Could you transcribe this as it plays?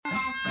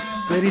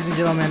Ladies and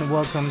gentlemen,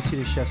 welcome to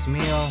the Chef's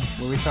Meal,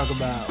 where we talk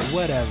about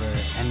whatever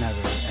and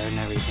never and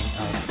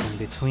everything else in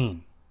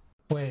between.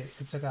 Wait,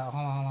 it took out.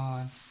 Hold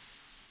on.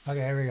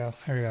 Okay, here we go.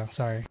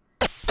 Sorry.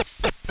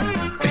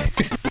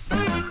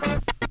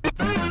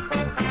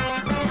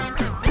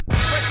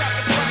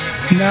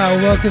 Now,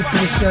 welcome to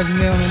the Chef's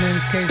Meal. My name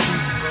is Casey.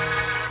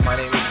 My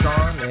name is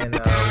Sean, and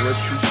we're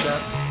two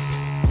chefs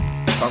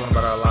talking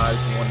about our lives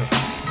and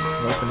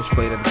one finished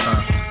plate at a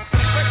time.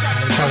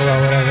 We talk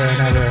about whatever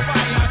and ever.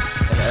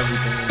 And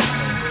everything in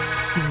between.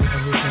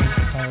 Everything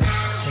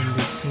else in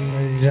between.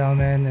 Ladies and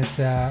gentlemen, it's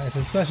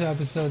a special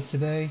episode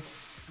today.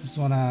 Just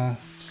want to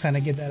kind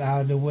of get that out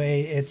of the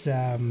way. It's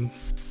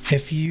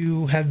if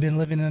you have been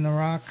living in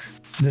Iraq,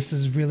 this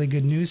is really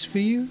good news for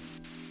you.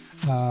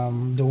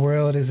 The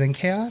world is in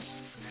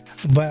chaos,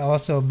 but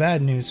also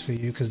bad news for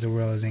you because the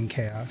world is in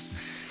chaos.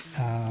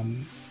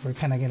 We're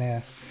kind of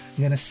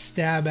gonna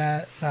stab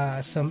at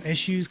some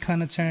issues,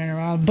 kind of turning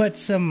around, but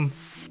some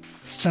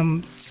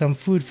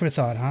food for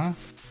thought, huh?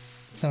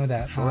 Some of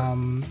that. Sure.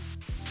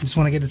 Just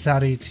want to get this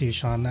out of you too,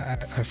 Sean. I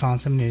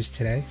found some news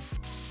today.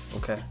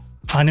 Okay.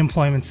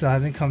 Unemployment still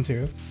hasn't come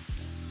through.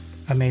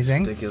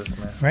 Amazing. Ridiculous,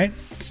 man. Right?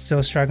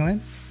 Still struggling.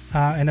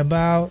 And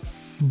about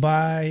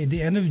by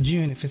the end of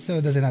June, if it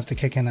still doesn't have to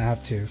kick in, I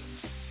have to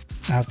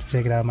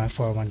take it out of my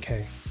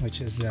 401k,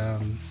 which is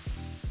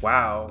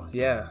Wow.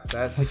 Yeah,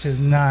 which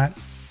is not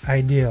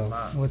ideal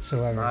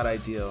whatsoever. Not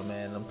ideal,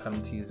 man. Them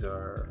penalties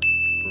are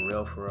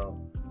for real.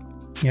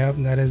 Yep,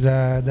 that is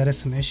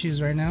some issues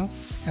right now.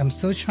 I'm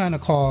still trying to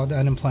call the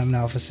unemployment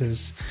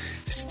offices.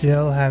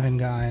 Still haven't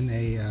gotten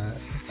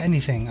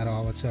anything at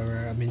all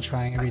whatsoever. I've been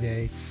trying every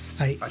day.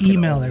 I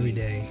email every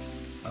day.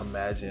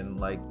 Imagine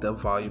like the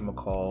volume of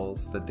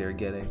calls that they're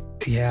getting.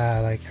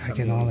 Yeah, like I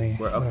can only.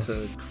 We're up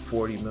to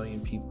 40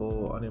 million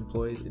people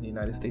unemployed in the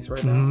United States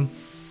right now.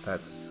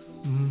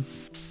 That's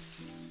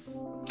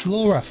it's a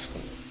little rough.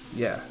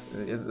 Yeah,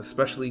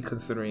 especially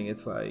considering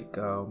it's like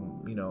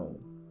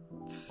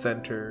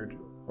centered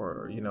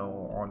or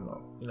on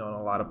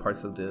a lot of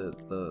parts of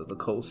the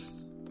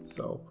coast.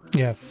 So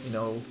yeah,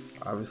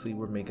 obviously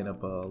we're making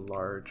up a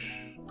large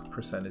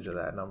percentage of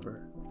that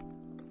number.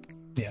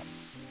 Yeah.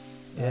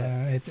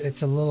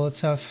 It's a little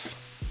tough.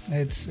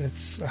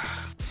 It's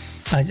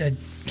I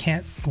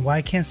can't.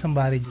 Why can't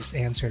somebody just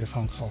answer the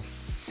phone call?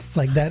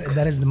 Like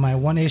that is my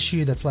one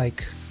issue that's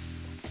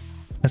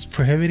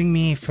prohibiting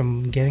me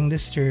from getting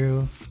this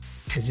through.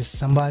 Is just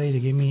somebody to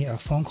give me a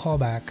phone call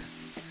back,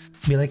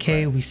 be like,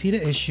 hey, we see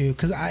the issue,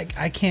 because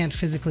I can't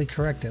physically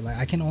correct it. Like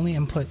I can only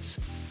input,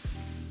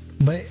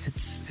 but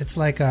it's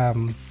like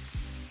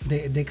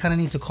they kind of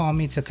need to call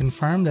me to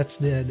confirm that's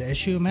the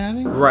issue I'm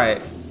having.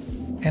 Right.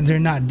 And they're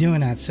not doing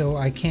that, so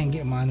I can't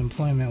get my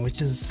unemployment,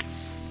 which is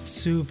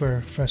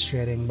super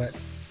frustrating. But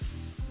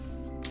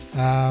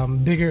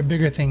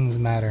bigger things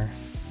matter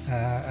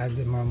at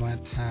the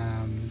moment.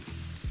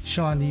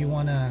 Sean, do you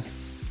want to,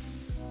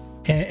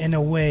 in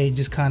a way,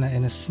 just kind of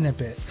in a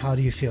snippet, how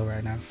do you feel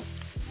right now?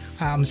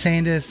 I'm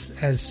saying this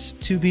as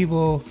two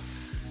people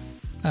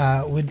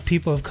with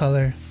people of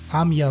color.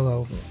 I'm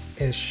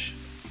yellow-ish,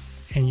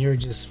 and you're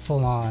just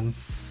full-on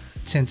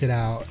tinted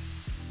out.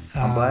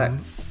 I'm black.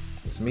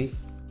 It's me.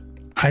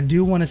 I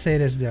do want to say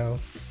this though,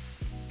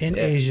 in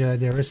Asia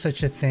there is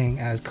such a thing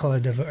as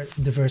color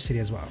diversity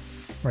as well,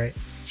 right?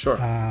 Sure.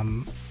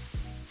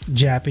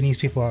 Japanese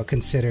people are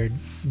considered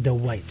the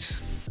white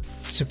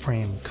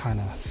supreme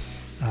kind of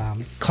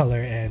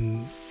color,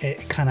 and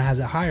it kind of has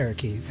a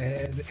hierarchy.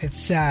 It's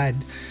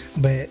sad,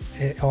 but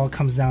it all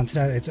comes down to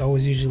that. It's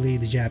always usually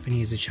the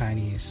Japanese, the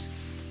Chinese,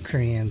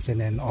 Koreans,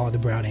 and then all the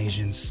brown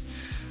Asians,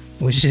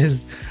 which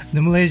is the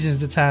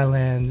Malaysians, the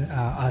Thailand,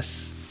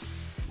 us,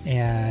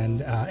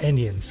 and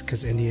Indians,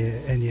 because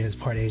India is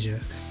part Asia.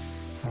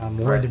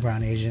 We're the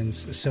brown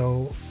Asians,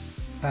 so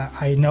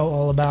I know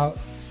all about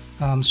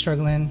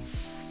struggling,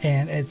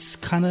 and it's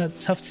kind of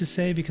tough to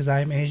say because I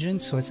am Asian,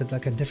 so it's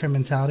like a different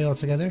mentality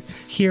altogether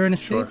here in the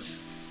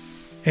States.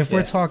 If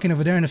we're talking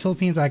over there in the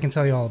Philippines, I can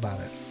tell you all about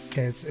it.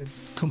 Okay, it's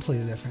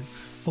completely different.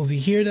 Over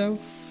here though,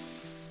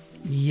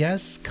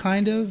 yes,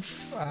 kind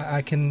of,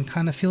 I can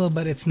kind of feel it,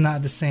 but it's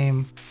not the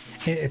same.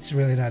 It's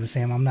really not the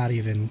same. I'm not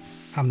even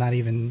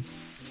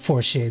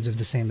 4 shades of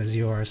the same as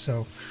you are.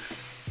 So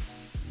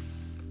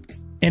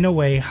in a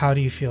way, how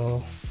do you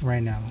feel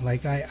right now?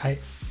 Like I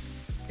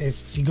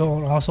if you go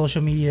on all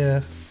social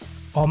media,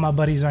 all my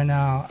buddies right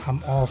now,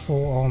 I'm all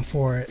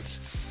for it.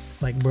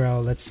 Like,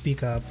 bro, let's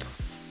speak up.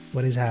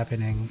 What is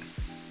happening?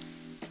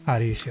 How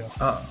do you feel?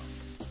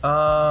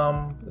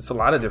 It's a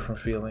lot of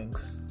different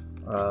feelings.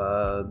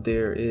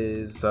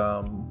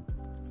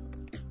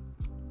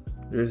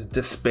 There's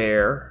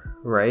despair,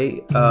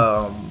 right?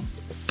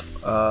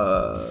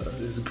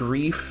 There's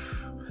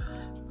grief.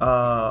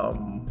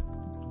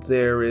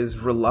 There is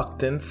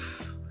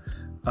reluctance.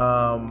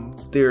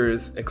 There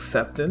is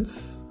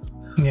acceptance.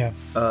 Yeah.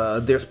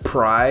 There's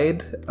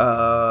pride.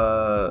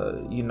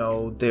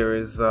 There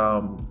is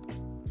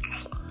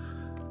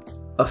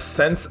a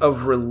sense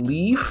of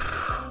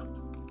relief.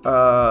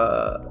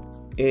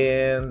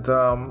 And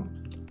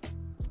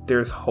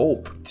there's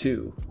hope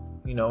too.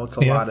 You know, it's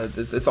a lot of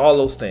it's all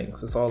those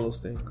things. It's all those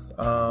things.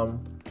 I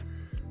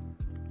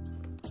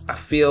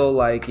feel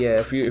like,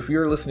 if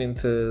you're listening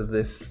to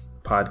this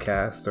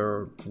podcast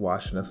or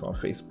watching us on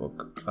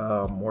Facebook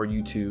or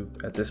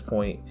YouTube at this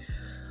point,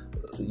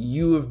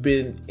 you have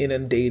been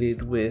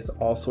inundated with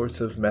all sorts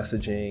of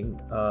messaging,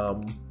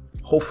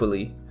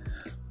 hopefully,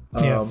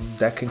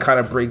 that can kind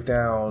of break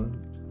down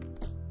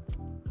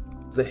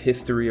the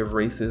history of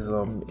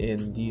racism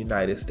in the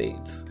United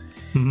States.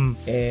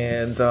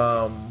 And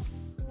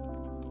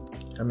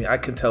I mean, I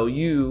can tell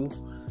you,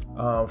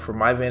 from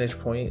my vantage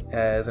point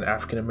as an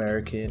African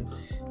American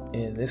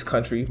in this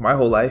country, my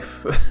whole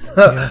life, you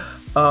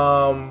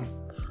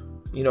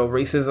know,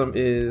 racism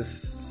is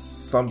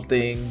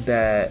something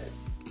that,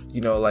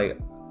 you know, like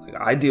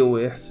I deal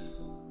with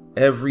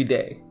every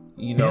day.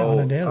 You know,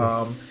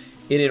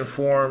 it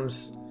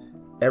informs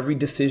every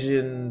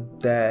decision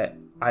that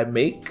I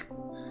make.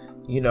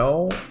 You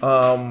know,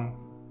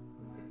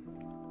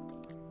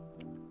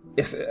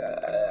 it's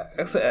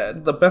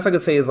the best I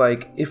could say is,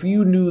 like, if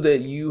you knew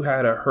that you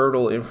had a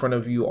hurdle in front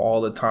of you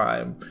all the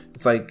time,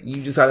 it's like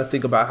you just got to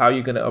think about how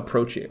you're going to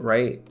approach it,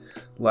 right?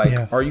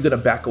 Like, are you going to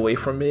back away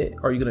from it?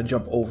 Are you going to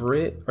jump over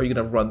it? Are you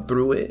going to run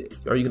through it?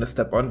 Are you going to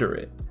step under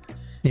it?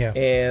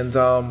 And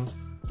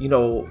you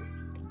know,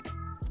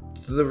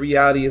 the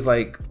reality is,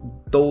 like,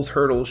 those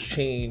hurdles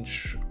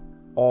change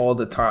all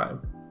the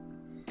time.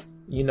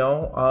 You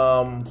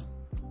know,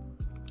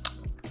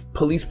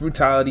 police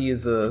brutality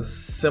is a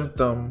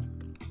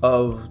symptom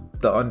of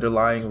the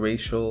underlying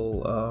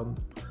racial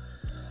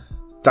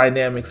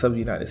dynamics of the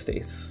United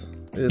States.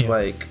 There's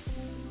like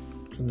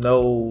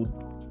no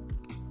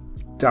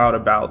doubt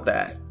about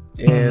that.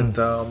 And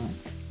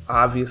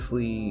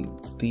obviously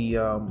the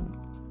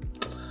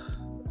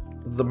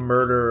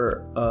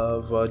murder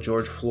of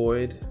George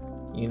Floyd,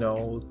 you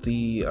know,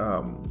 the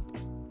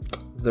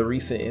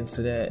recent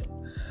incident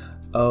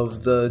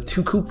of the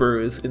two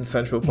Coopers in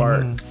Central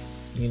Park,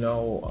 you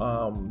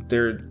know,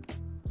 they're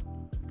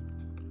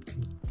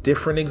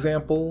different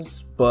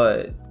examples,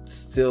 but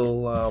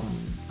still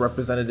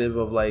representative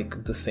of,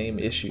 like, the same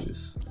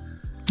issues.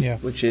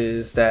 Which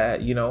is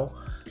that, you know,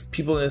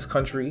 people in this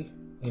country,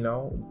 you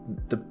know,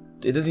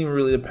 it doesn't even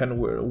really depend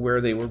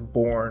where they were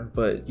born,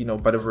 but, you know,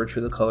 by the virtue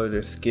of the color of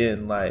their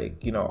skin,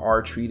 like, you know,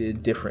 are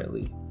treated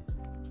differently.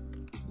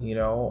 You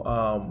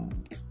know,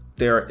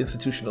 there are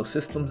institutional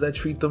systems that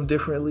treat them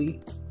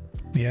differently.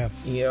 You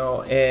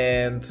know,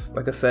 and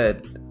like I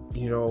said,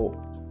 you know,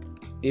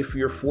 if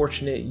you're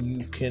fortunate,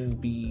 you can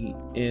be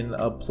in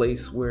a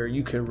place where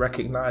you can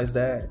recognize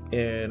that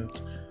and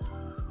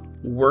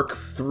work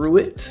through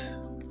it.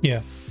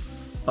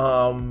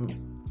 And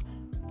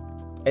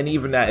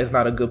even that is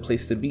not a good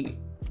place to be.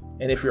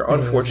 And if you're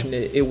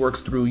unfortunate, it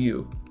works through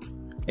you.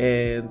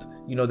 And,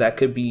 you know, that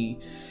could be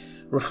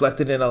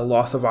reflected in a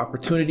loss of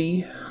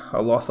opportunity,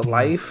 a loss of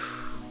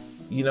life,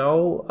 you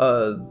know,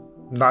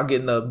 not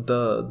getting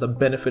the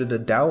benefit of the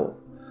doubt.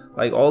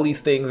 Like, all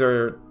these things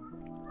are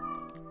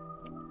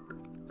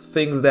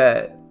things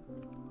that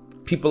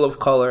people of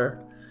color,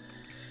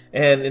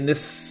 and in this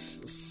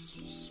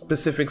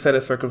specific set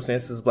of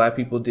circumstances, Black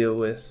people deal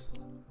with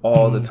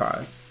all the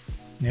time.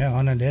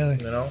 On a daily.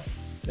 You know?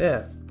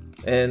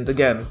 And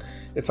again,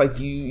 it's like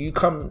you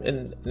come,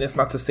 and it's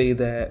not to say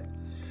that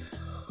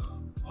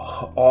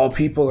all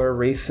people are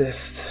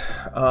racist,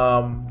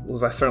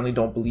 because I certainly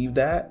don't believe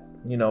that.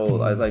 You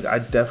know, I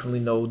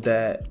definitely know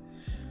that,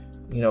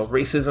 you know,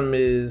 racism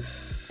is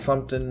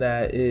something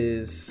that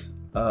is,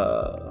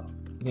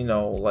 you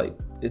know, like,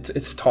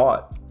 it's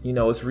taught, you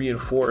know, it's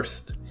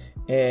reinforced.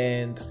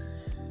 And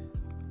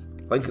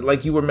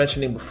like you were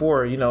mentioning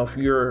before, you know, if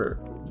you're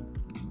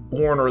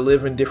born or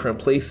live in different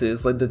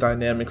places, like, the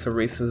dynamics of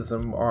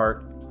racism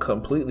are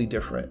completely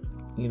different,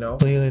 you know?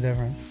 Completely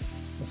different.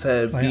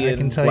 Said, like, being I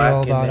can tell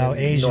Black you all about how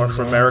Asians North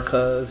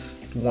America is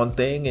one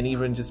thing, and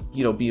even just,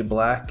 you know, being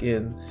Black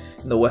in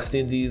the West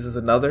Indies is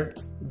another.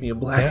 Being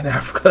Black in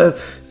Africa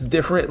is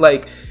different,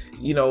 like,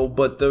 you know.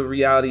 But the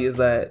reality is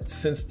that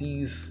since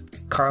these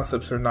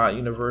concepts are not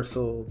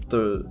universal,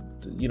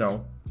 you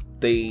know,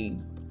 they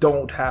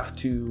don't have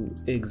to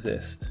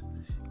exist.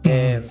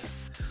 And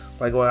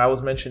like what I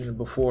was mentioning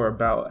before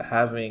about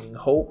having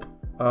hope,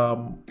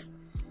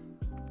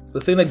 the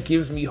thing that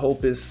gives me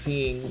hope is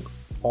seeing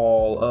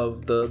all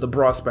of the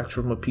broad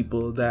spectrum of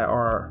people that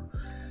are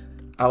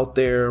out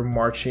there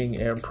marching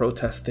and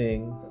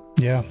protesting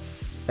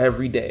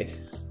every day,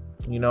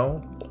 you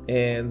know.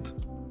 And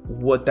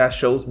what that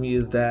shows me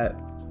is that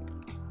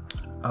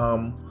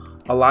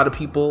a lot of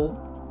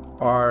people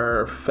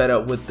are fed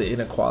up with the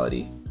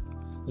inequality.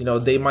 You know,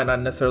 they might not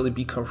necessarily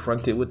be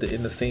confronted with it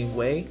in the same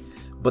way,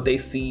 but they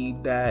see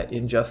that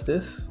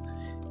injustice,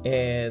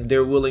 and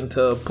they're willing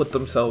to put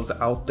themselves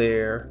out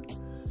there,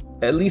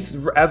 at least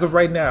as of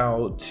right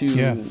now,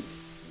 to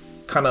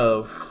kind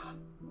of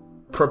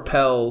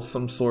propel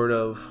some sort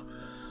of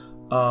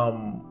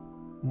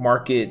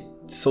market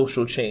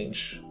social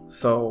change.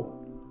 So,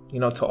 you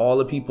know, to all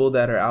the people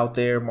that are out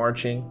there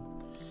marching,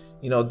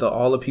 you know,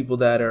 all the people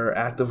that are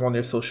active on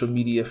their social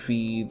media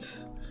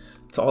feeds,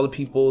 to all the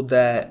people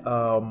that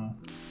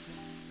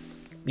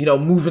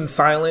move in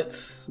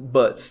silence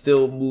but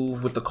still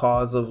move with the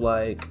cause of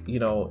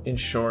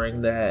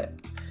ensuring that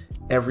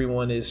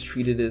everyone is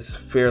treated as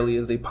fairly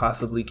as they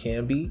possibly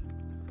can be.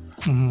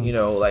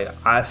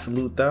 I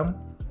salute them.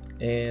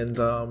 And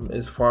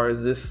as far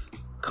as this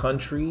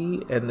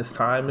country and this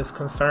time is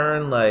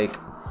concerned,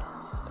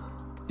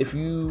 if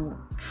you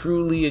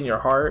truly in your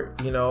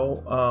heart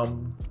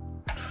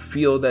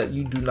feel that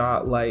you do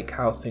not like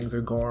how things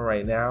are going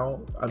right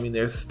now, I mean,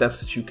 there's steps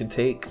that you can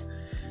take.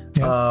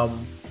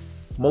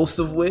 Most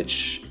of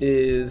which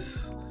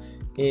is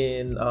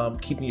in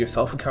keeping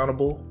yourself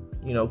accountable,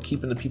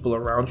 keeping the people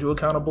around you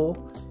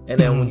accountable. And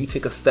then when you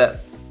take a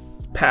step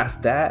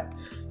past that,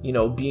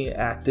 being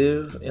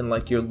active in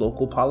your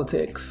local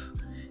politics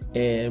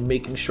and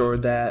making sure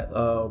that,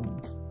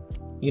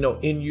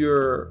 in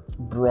your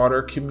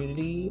broader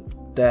community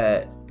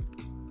that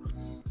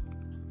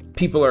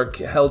people are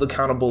held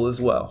accountable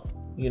as well,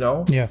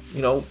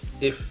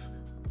 if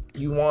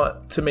you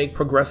want to make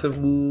progressive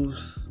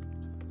moves,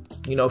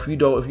 if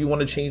you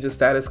want to change the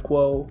status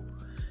quo,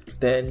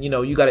 then,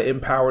 you got to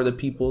empower the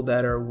people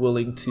that are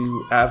willing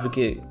to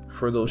advocate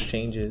for those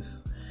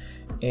changes.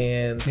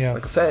 And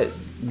like I said,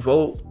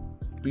 vote,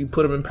 you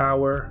put them in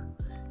power,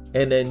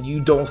 and then you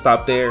don't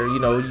stop there.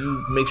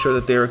 You make sure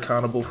that they're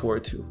accountable for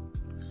it too.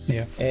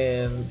 Yeah.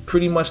 And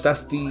pretty much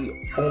that's the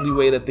only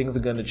way that things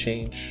are going to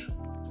change.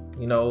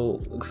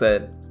 Like I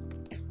said,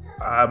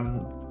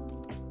 I'm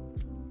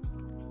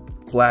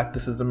Black.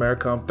 This is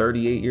America. I'm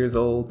 38 years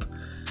old.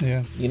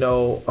 Yeah.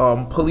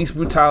 Police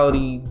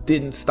brutality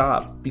didn't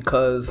stop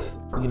because,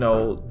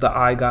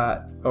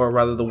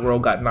 the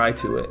world got nigh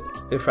to it.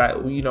 In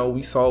fact,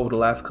 we saw over the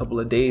last couple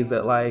of days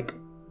that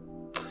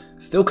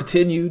still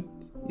continued.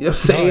 You know what I'm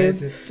saying?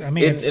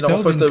 It's in all still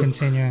sorts been of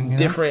continuing,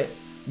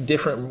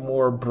 different,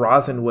 more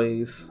brazen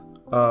ways.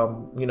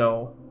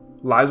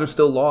 Lives are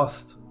still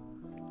lost.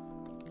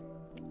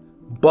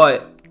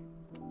 But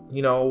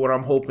what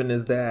I'm hoping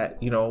is that,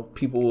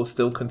 people will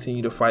still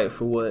continue to fight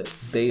for what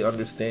they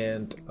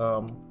understand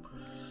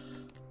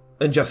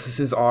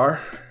injustices are.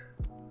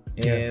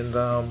 And,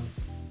 they'll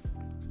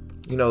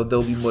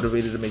be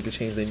motivated to make the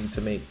change they need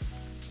to make.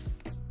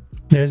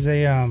 There's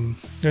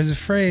a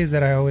phrase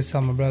that I always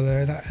tell my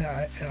brother.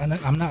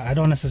 I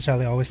don't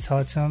necessarily always tell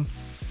it to him,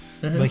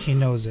 but he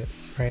knows it,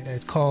 right?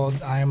 It's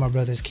called "I am my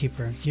brother's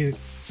keeper." You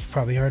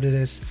probably heard of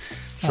this.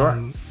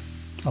 Sure.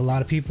 A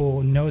lot of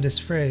people know this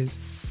phrase.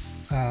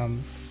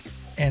 And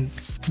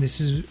this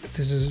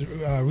is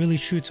really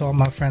true to all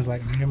my friends. I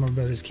am my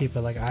brother's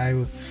keeper.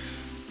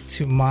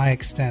 To my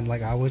extent,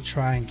 I would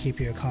try and keep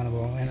you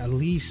accountable, and at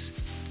least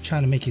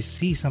trying to make you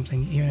see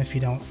something, even if you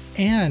don't.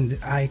 And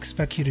I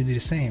expect you to do the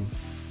same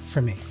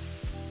for me.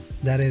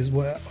 That is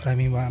what I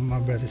mean by my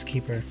brother's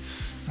keeper.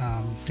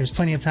 There's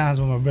plenty of times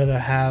when my brother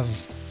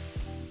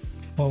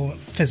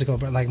physical,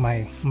 but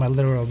my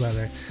literal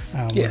brother,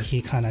 when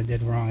he kind of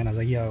did wrong, and I was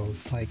like, yo,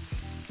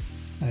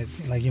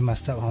 you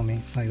messed up,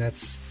 homie.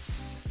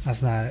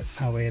 That's not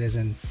how it is.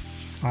 And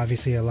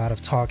obviously a lot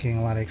of talking,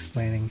 a lot of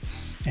explaining,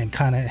 and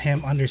kind of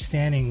him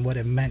understanding what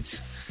it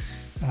meant,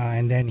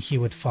 and then he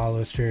would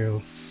follow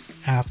through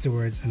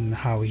afterwards and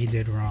how he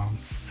did wrong.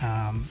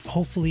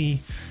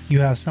 Hopefully you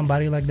have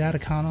somebody like that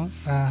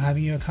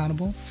having you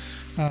accountable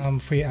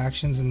for your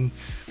actions, and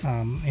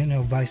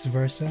vice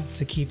versa,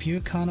 to keep you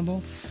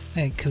accountable,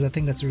 because I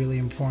think that's really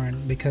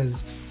important.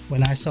 Because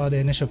when I saw the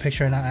initial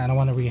picture, and I don't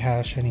want to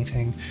rehash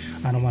anything,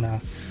 I don't want to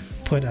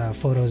put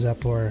photos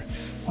up or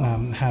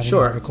have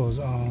articles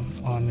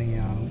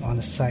on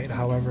the site.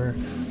 However,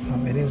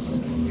 it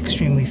is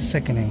extremely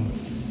sickening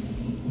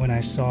when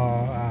I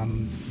saw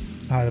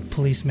how the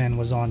policeman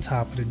was on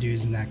top of the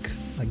dude's neck.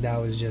 That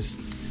was just,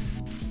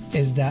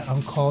 is that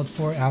uncalled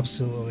for?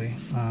 Absolutely.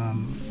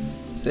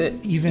 That's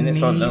it. Even and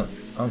it's me,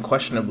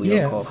 unquestionably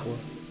uncalled for.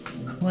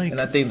 And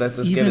I think that's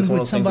even one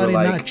with of somebody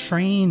things not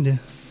trained,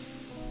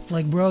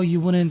 bro, you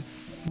wouldn't,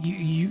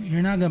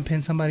 you're not gonna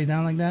pin somebody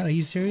down like that. Are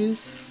you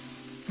serious?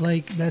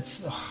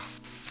 That's,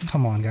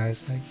 come on,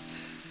 guys.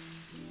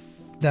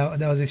 That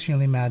was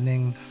extremely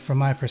maddening from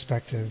my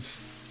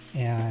perspective,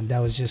 and that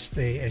was just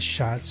a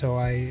shot. So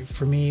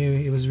for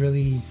me, it was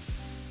really,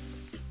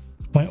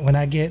 when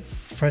I get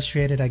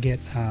frustrated, I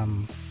get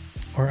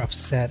or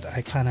upset,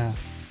 I kind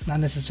of, not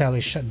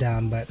necessarily shut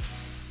down, but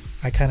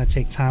I kind of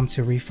take time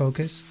to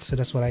refocus. So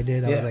that's what I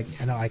did. I was like,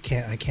 I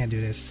can't do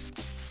this.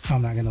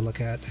 I'm not gonna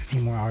look at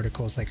any more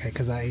articles,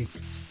 because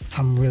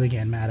I'm really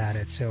getting mad at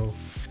it. So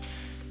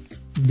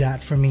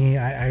that, for me,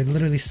 I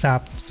literally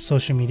stopped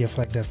social media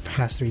for the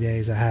past 3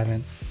 days. I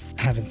haven't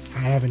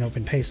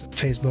opened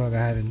Facebook.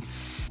 I haven't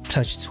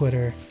touched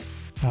Twitter,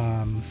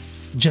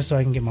 just so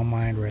I can get my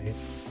mind right.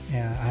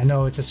 Yeah, I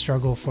know it's a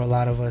struggle for a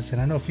lot of us,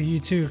 and I know for you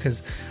too,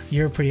 because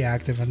you're pretty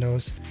active on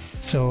those.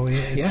 So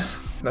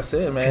that's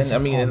it, man. I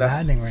mean, and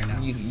that's right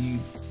now. You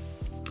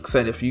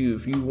said if you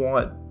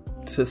want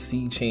to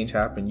see change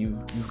happen,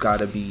 you've got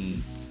to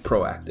be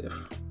proactive.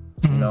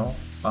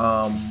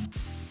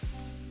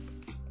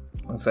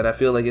 I said, I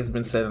feel like it's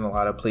been said in a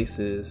lot of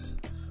places,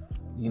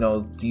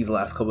 these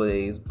last couple of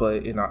days,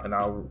 but and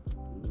I'll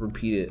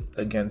repeat it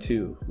again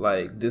too.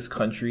 Like, this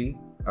country,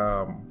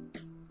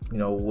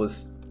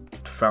 was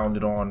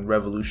founded on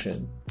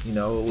revolution. It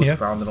was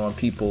founded on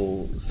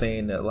people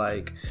saying that,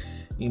 like,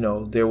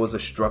 there was a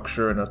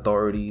structure and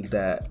authority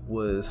that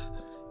was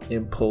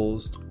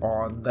imposed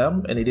on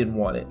them, and they didn't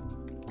want it.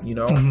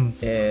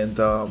 And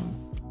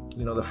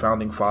the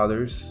founding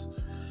fathers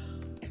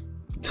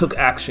took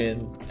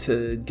action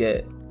to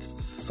get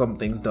some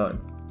things done.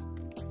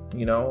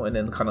 And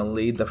then kind of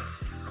laid the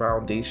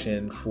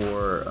foundation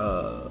for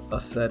a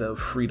set of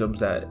freedoms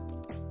that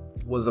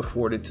was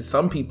afforded to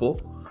some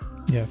people.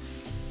 Yeah.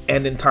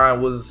 And in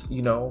time was,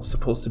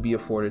 supposed to be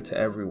afforded to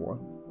everyone.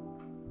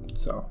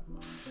 So,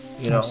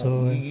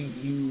 Absolutely.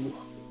 You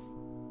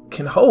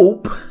can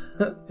hope,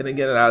 and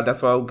again,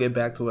 that's why I'll get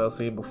back to what I was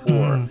saying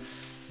before,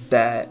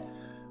 that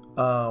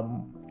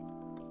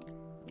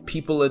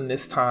people in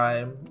this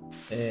time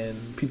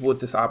and people with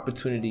this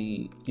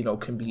opportunity,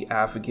 can be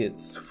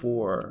advocates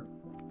for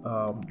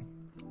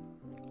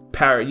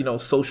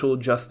social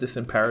justice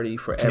and parity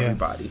for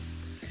everybody.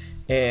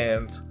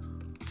 And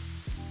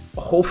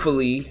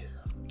hopefully,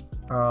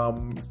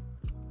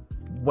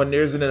 when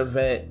there's an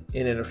event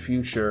in the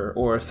future,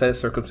 or a set of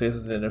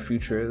circumstances in the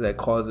future that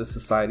causes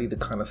society to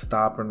kind of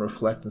stop and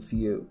reflect and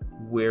see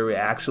where it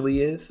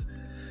actually is,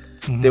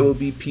 there will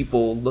be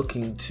people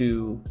looking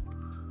to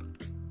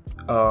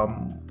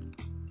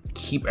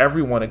keep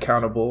everyone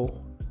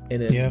accountable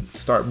and then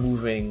start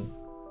moving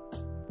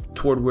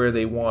toward where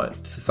they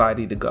want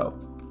society to go.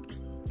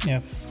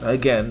 Yeah.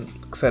 Again,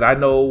 like I said, I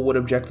know what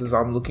objectives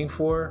I'm looking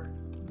for.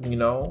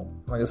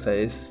 Like I said,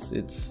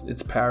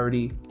 it's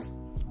parity.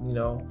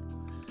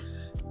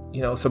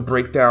 It's a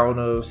breakdown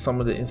of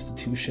some of the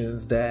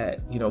institutions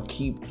that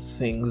keep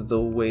things the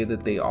way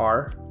that they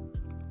are.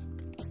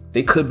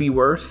 They could be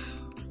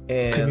worse,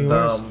 and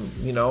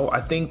I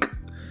think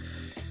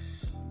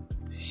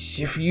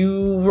if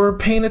you were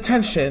paying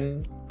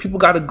attention, people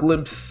got a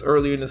glimpse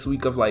earlier in this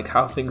week of like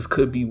how things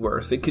could be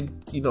worse. It could,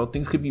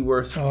 things could be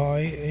worse. Oh,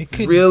 it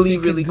could really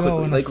quickly,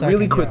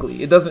 really quickly.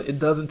 Yeah. It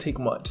doesn't take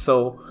much.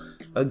 So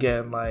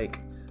again,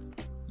 like,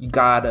 you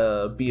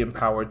gotta be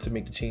empowered to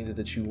make the changes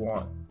that you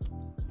want.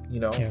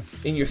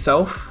 In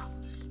yourself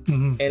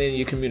and in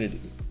your community.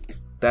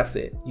 That's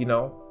it. You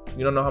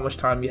don't know how much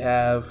time you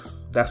have.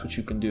 That's what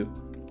you can do.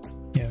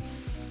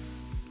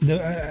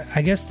 Yeah.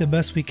 I guess the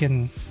best we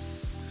can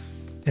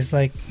is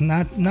like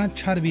not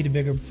try to be the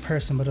bigger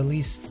person, but at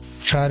least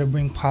try to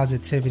bring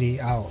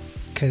positivity out,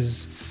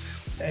 because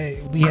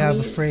we have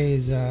a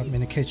phrase in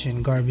the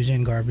kitchen: garbage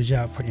in, garbage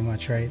out, pretty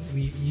much, right?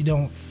 You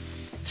don't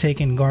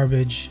take in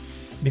garbage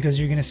because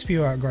you're going to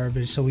spew out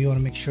garbage, so we want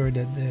to make sure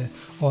that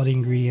all the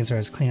ingredients are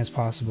as clean as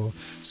possible,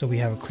 so we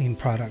have a clean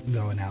product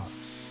going out.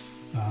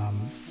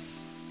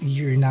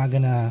 You're not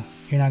gonna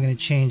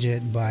change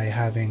it by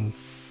having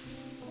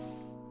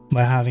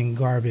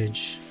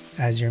garbage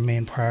as your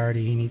main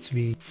priority. You need to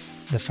be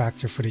the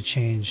factor for the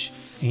change,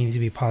 and you need to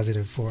be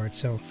positive for it.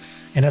 So,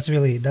 and I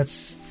think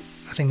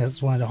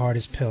that's one of the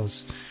hardest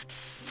pills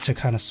to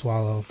kind of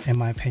swallow, in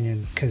my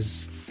opinion,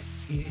 because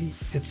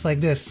it's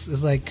like this.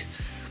 It's like,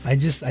 I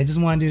just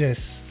want to do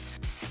this,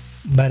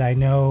 but I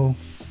know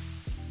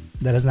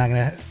that it's not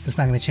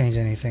gonna change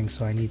anything.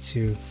 So I need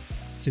to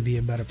be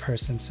a better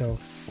person. So,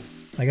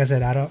 like I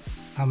said, I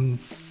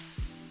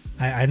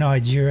know I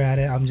jeer at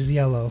it. I'm just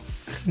yellow.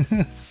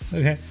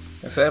 Okay.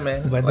 That's it,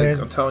 man. But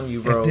I'm telling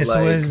you, bro.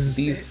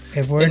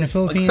 If we're in the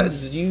Philippines, like I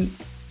said,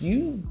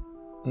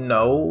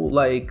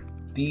 like,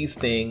 these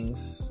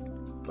things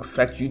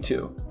affect you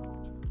too.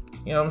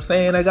 You know what I'm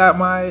saying? I got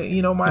my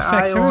eye on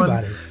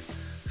everybody.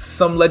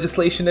 Some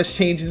legislation that's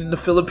changing in the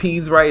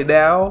Philippines right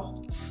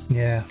now.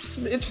 Yeah.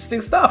 Some interesting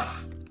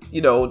stuff,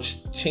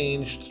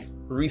 changed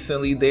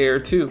recently there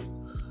too.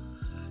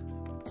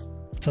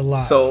 It's a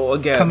lot. So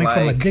again, coming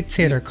from a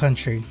dictator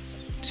country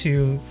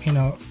to,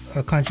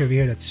 a country over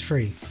here that's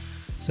free.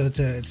 So it's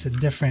a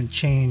different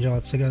change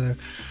altogether.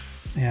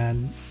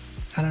 And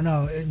I don't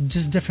know,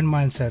 just different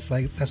mindsets.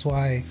 Like, that's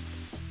why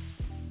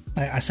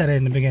I said it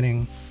in the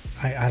beginning.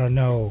 I don't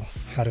know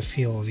how to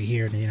feel over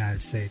here in the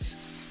United States,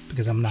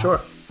 because I'm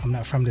not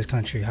from this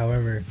country.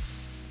 However,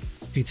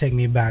 if you take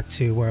me back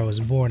to where I was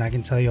born, I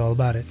can tell you all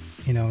about it.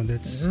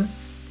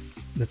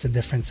 That's a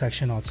different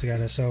section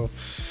altogether. So,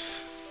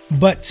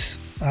 but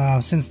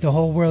since the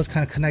whole world is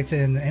kind of connected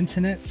in the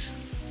internet,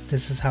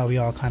 this is how we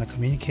all kind of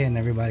communicate, and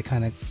everybody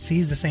kind of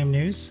sees the same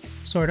news,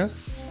 sort of.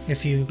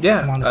 If you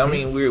want to see. I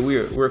mean,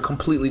 we're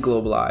completely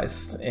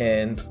globalized,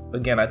 and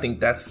again, I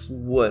think that's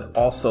what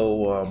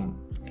also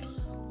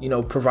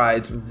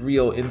provides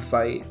real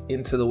insight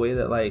into the way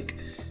that, like,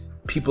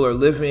 people are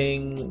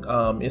living,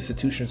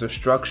 institutions are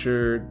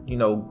structured,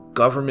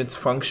 governments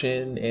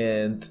function,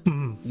 and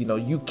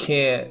you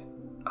can't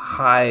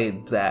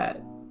hide that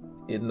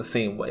in the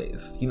same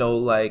ways.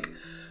 Like,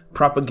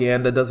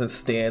 propaganda doesn't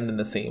stand in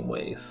the same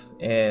ways,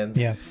 and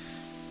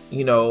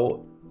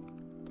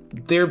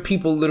there are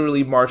people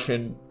literally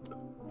marching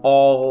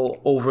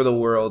all over the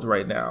world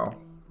right now,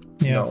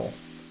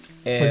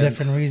 And for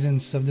different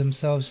reasons of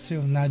themselves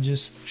too, not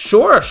just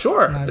sure,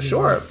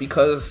 this.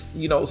 because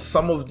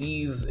some of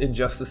these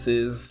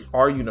injustices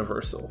are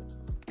universal.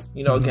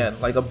 Again,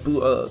 like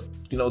to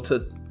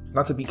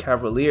not to be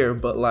cavalier,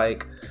 but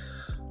like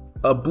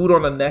a boot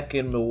on the neck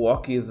in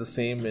Milwaukee is the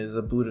same as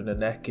a boot on the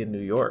neck in New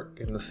York,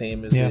 and the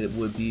same as it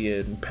would be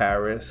in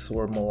Paris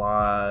or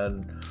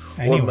Milan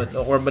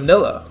or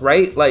Manila,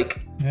 right?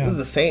 Like this is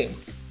the same.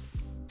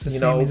 It's the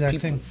same exact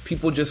thing.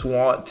 People just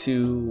want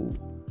to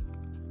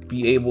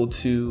be able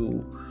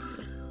to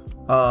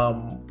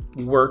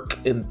work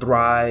and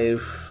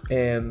thrive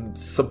and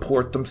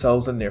support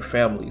themselves and their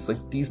families. Like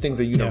these things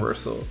are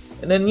universal.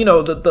 And then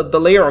the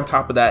layer on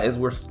top of that is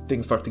where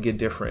things start to get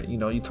different.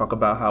 You talk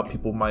about how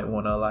people might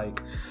want to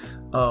like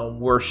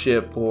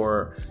worship,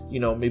 or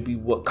maybe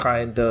what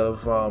kind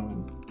of I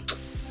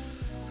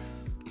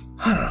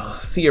don't know,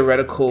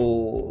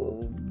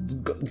 theoretical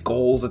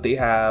goals that they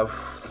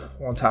have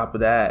on top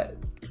of that.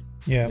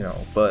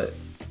 But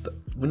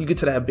when you get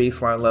to that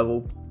baseline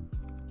level,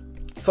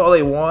 it's all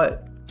they want. You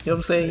know what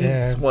I'm saying? You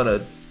just want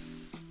to.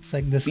 It's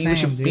like the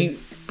same, dude.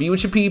 Be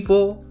with your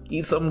people,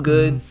 eat something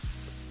good,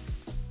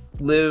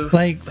 live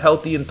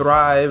healthy and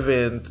thrive,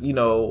 and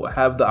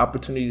have the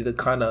opportunity to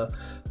kind of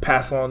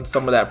pass on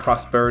some of that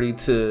prosperity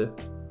to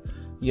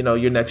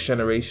your next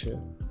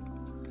generation.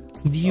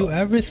 Do you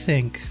ever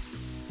think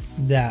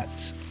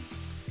that?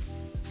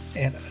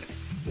 And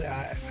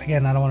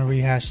again, I don't want to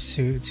rehash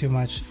too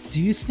much. Do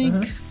you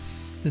think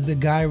that the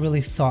guy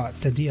really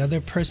thought that the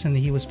other person that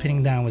he was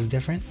pinning down was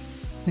different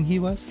than he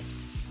was?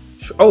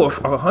 Oh,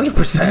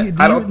 100%.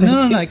 I don't think.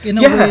 No, like in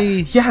a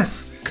way.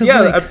 Yes. Cause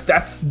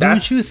that's.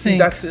 Don't you think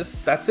that's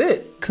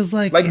it? Because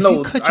if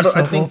you cut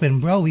yourself open,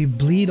 bro, we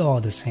bleed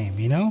all the same.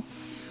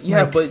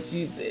 Yeah, but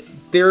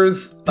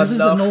there's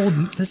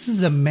this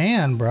is a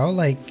man, bro.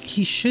 Like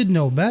he should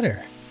know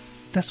better.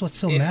 That's what's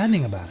so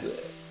maddening about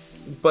it.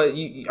 But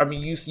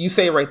you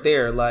say right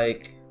there,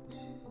 like,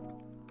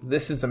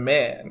 this is a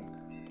man,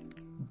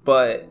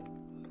 but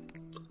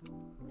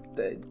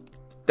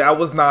that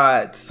was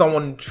not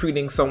someone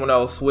treating someone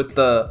else with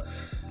the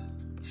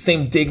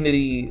same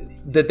dignity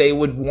that they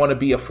would want to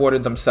be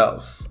afforded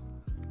themselves.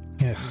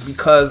 Yeah.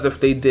 Because if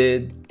they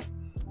did,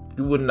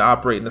 you wouldn't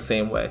operate in the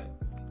same way.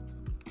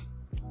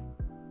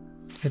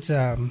 It's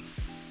I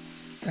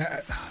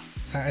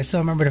still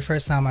remember the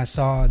first time I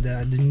saw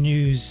the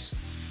news.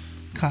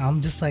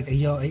 I'm just like,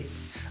 yo.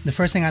 The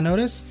first thing I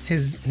noticed,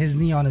 his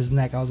knee on his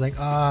neck. I was like,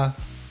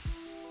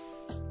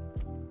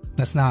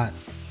 that's not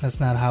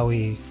how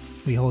we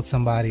hold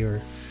somebody, or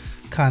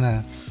kind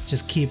of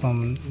just keep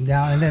them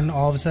down, and then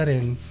all of a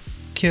sudden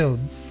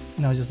killed.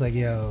 Just like,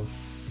 yo,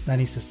 that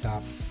needs to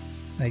stop.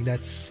 Like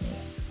that's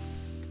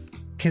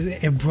because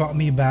it brought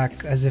me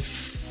back as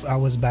if I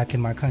was back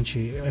in my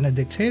country in a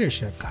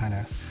dictatorship, kind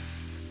of.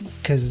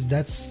 Because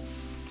that's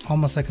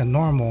almost like a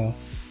normal,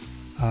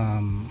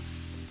 and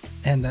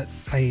that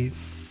I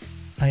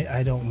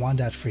don't want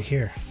that for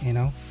here.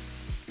 Yeah.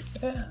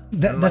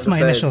 That's my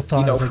initial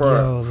thought.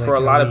 For a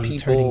lot of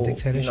people,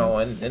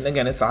 and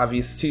again, it's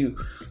obvious too.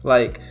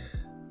 Like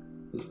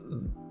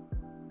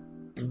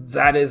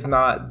that is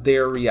not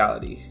their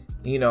reality.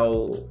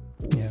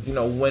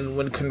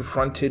 When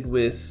confronted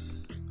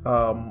with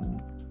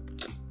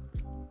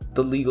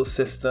the legal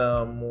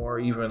system, or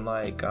even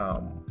like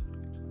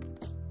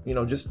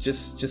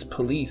just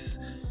police,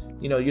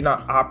 you're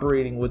not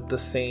operating with the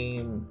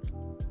same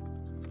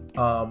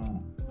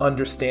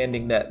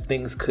understanding that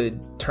things could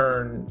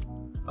turn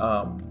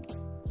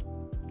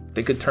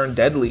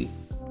deadly.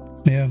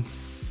 Yeah.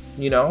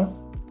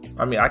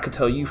 I could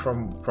tell you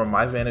from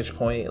my vantage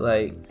point,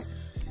 like,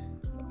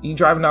 you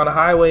driving down the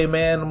highway,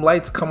 man, them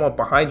lights come up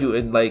behind you,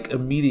 and like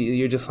immediately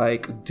you're just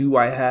like, do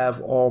I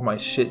have all my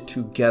shit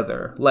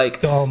together?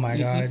 Like, oh my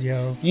god,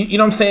 yo. You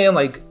know what I'm saying?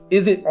 Like,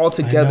 is it all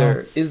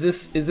together? Is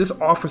this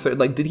officer,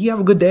 like, did he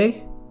have a good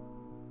day?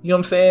 You know what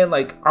I'm saying?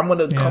 Like, I'm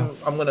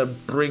gonna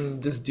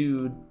bring this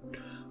dude,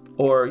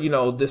 or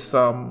this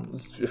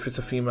if it's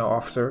a female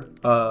officer,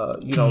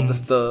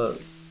 this the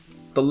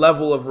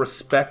level of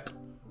respect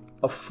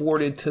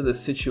afforded to the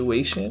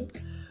situation,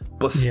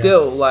 but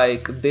still,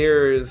 like,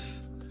 there's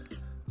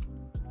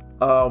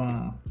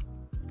a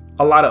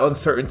lot of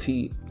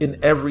uncertainty in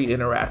every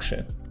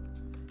interaction.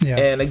 Yeah.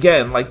 And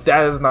again, like,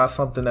 that is not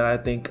something that I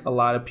think a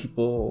lot of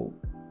people,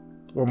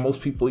 or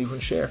most people, even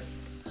share.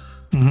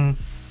 Mm-hmm.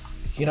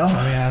 I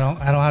don't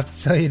have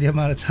to tell you the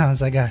amount of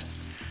times I got.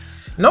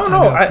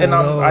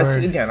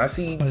 I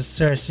see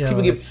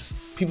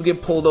people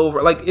get pulled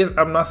over. Like,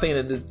 I'm not saying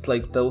that it's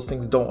like those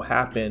things don't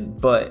happen,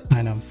 but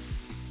I know.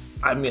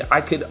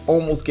 I could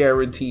almost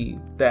guarantee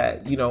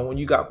that when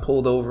you got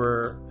pulled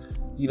over,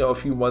 a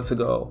few months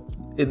ago,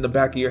 in the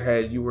back of your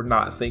head, you were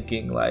not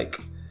thinking like,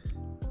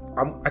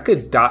 I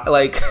could die.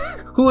 Like,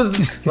 who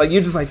is like,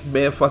 you're just like,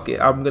 man, fuck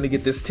it, I'm gonna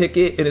get this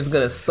ticket and it's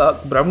gonna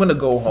suck, but I'm gonna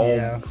go home.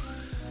 Yeah.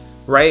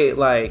 Right?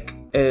 Like,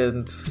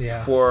 and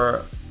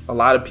for a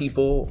lot of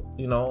people,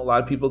 a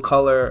lot of people of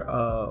color,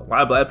 a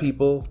lot of black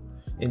people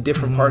in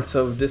different parts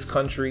of this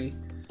country,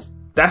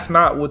 that's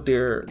not what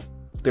they're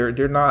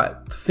they're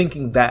not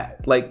thinking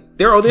that. Like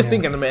they're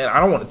thinking, man, I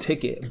don't want a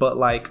ticket, but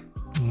like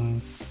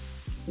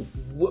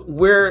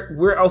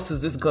where else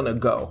is this gonna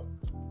go?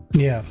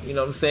 Yeah, you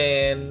know what I'm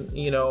saying,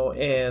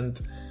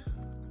 and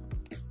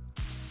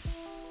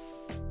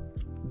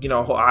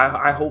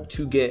I hope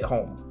to get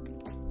home.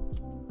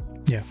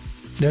 Yeah,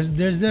 there's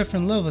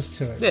different levels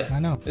to it. Yeah, I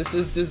know. This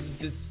is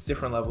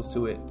different levels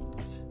to it.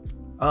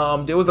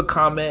 There was a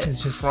comment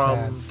from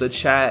sad. The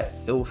chat.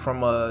 It was from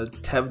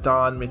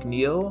Tevdon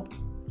McNeil.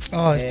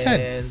 Oh, it's Ted.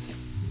 And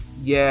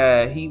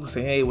yeah, he was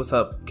saying, "Hey, what's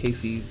up,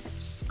 Casey?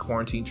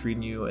 Quarantine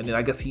treating you?" And then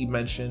I guess he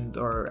mentioned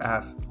or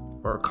asked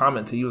or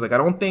commented. He was like, "I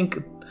don't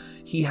think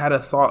he had a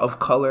thought of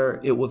color.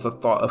 It was a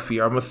thought of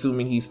fear." I'm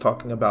assuming he's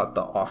talking about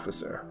the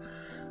officer.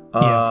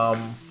 I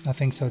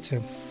think so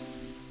too.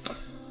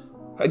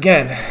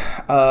 Again,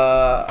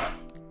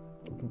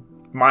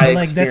 my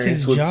experience that's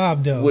his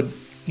job, though.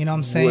 You know what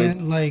I'm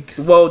saying?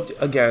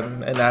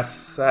 Again, and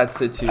that's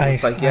it too.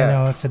 It's like, I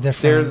know it's a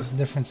different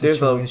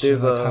situation.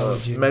 There's a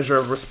measure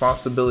of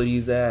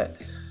responsibility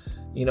that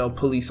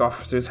police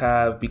officers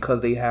have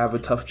because they have a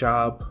tough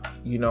job.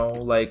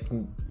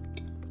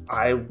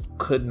 I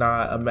could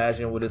not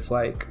imagine what it's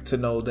like to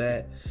know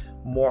that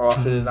more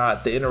often than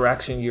not, the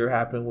interaction you're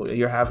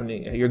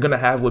gonna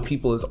have with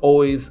people is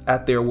always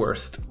at their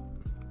worst.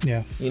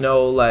 Yeah.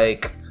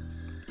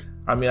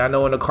 I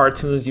know in the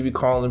cartoons you be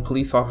calling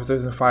police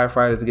officers and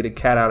firefighters to get a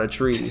cat out of a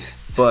tree,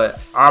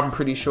 but I'm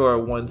pretty sure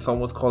when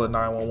someone's calling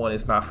 911,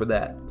 it's not for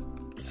that.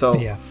 So,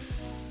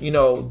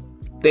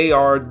 they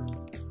are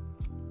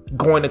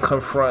going to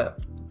confront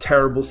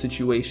terrible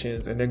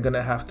situations and they're going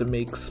to have to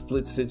make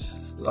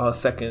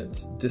split-second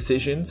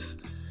decisions.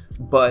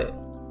 But,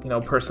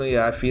 personally,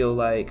 I feel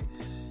like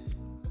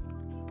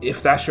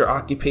if that's your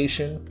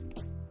occupation,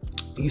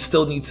 you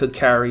still need to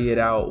carry it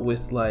out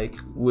with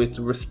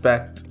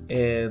respect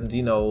and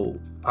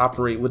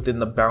operate within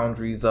the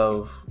boundaries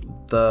of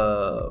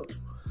the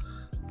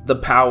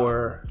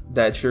power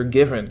that you're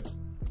given.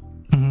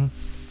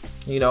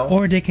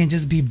 Or they can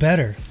just be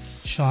better,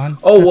 Sean.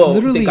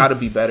 They gotta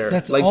be better.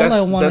 That's all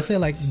I want to say.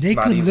 They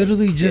could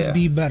literally just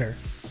be better.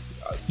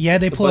 Yeah,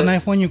 they pull a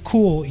knife on you.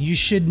 Cool. You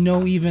should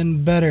know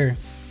even better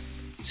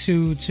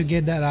to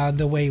get that out of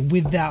the way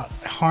without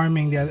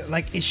harming the other.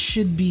 It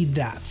should be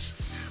that.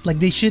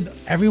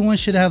 Everyone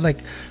should have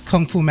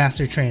kung fu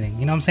master training.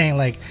 You know what I'm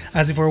saying?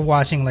 As if we're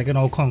watching an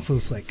old kung fu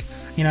flick.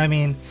 You know what I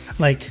mean?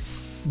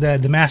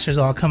 The masters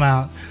all come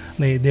out,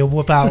 they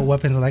whip out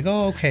weapons and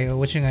oh, okay,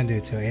 what you gonna do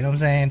to it? You know what I'm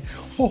saying?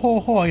 Ho ho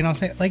ho, you know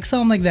what I'm saying?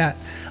 Something like that.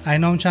 I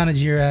know I'm trying to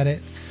jeer at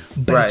it,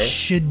 but it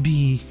should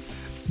be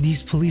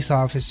these police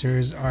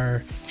officers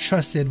are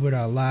trusted with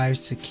our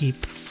lives to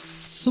keep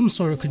some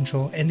sort of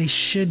control, and they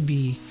should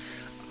be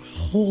a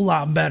whole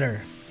lot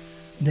better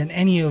than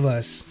any of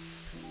us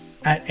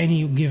at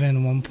any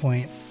given one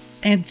point,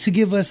 and to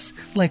give us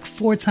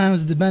 4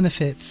 times the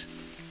benefit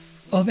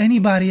of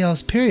anybody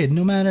else, period.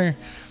 No matter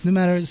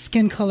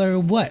skin color or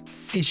what,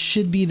 it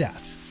should be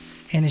that,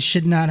 and it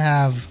should not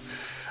have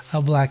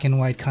a black and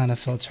white kind of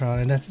filter on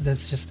it.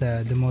 That's just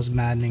the most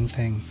maddening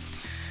thing.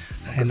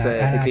 And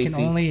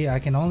I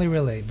can only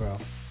relate, bro.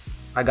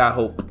 I got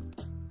hope.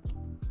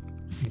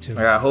 Me too.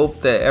 I got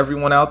hope that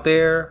everyone out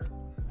there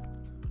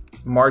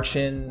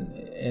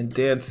marching and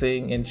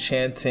dancing and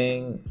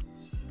chanting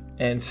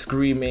and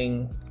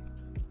screaming,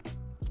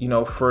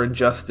 for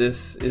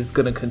injustice is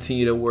going to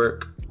continue to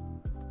work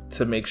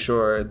to make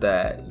sure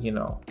that,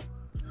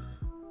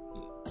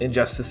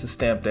 injustice is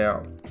stamped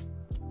down.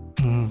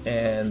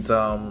 And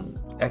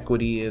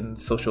equity and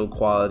social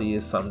equality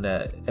is something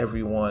that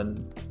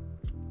everyone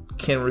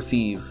can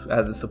receive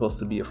as it's supposed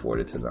to be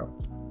afforded to them.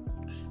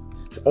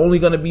 It's only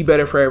going to be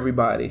better for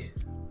everybody.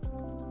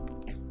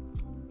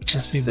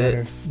 Just be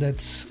better.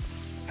 That's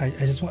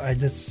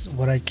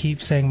what I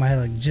keep saying in my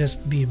head,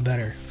 just be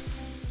better.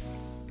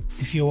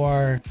 If you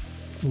are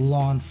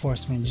law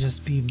enforcement,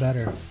 just be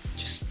better.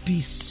 Just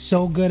be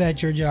so good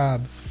at your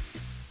job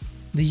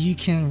that you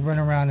can run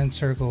around in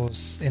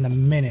circles in a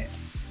minute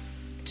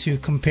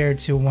compared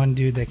to one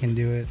dude that can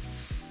do it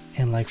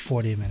in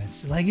 40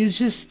 minutes. It's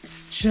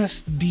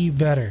just be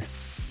better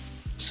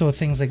so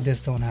things like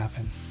this don't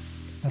happen.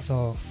 That's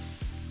all.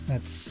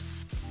 That's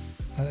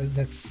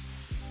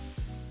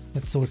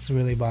what's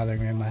really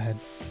bothering me in my head.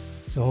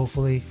 So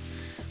hopefully,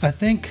 I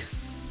think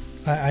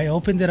I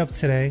opened it up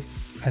today.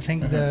 I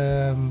think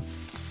the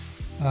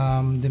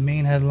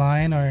main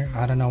headline, or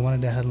I don't know, one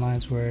of the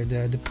headlines where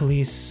the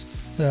police,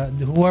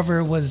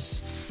 whoever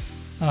was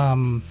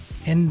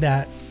in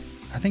that,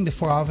 I think the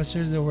 4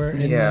 officers that were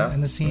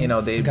in the scene,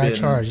 they got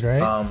charged,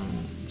 right?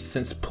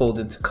 Since pulled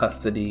into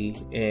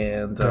custody,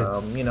 and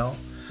the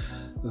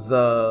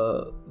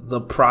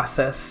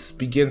process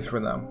begins for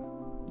them.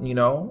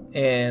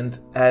 And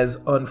as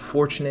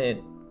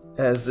unfortunate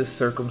as this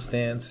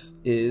circumstance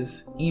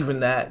is, even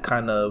that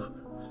kind of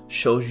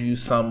shows you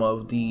some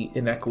of the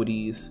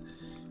inequities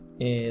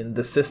in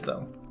the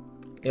system,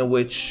 in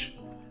which,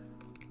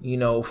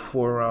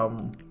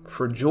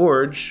 for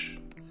George,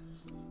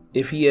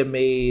 if he had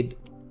made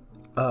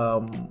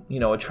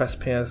a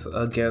trespass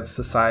against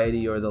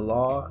society or the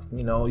law,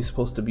 you're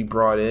supposed to be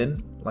brought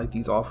in like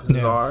these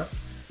officers are,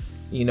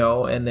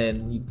 and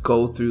then you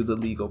go through the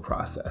legal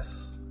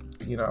process.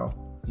 You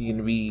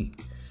can be,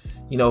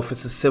 if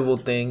it's a civil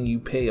thing, you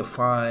pay a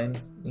fine.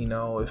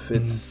 If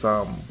it's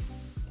a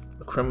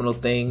criminal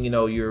thing,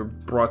 you're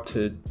brought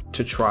to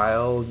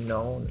trial,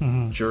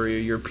 jury or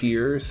your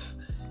peers,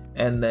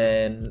 and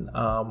then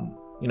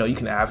you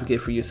can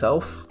advocate for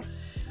yourself.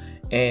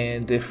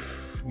 And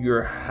if you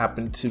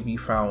happen to be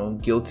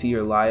found guilty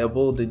or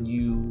liable, then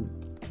you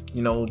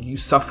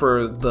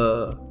suffer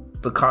the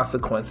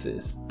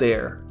consequences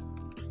there.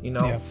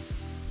 Like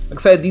I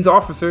said, these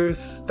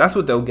officers, that's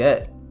what they'll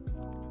get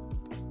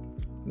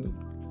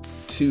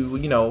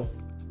to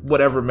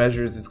whatever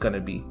measures it's going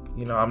to be.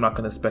 I'm not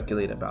going to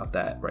speculate about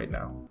that right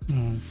now.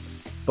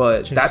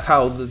 But that's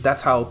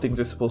how things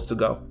are supposed to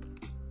go.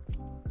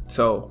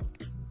 So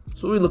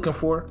that's what we're looking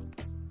for.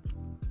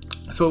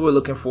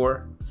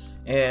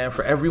 And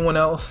for everyone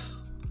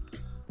else,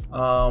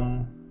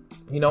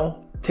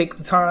 take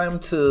the time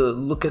to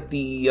look at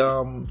the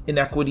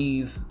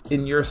inequities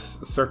in your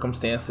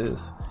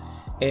circumstances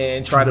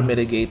and try to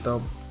mitigate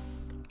them.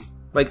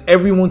 Like,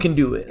 everyone can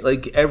do it.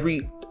 Like,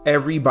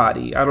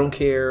 everybody. I don't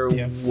care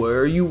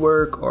where you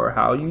work or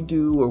how you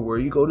do or where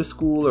you go to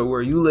school or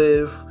where you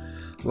live.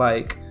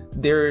 Like,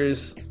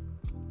 there's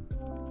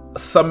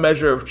some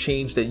measure of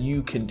change that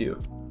you can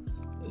do.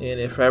 And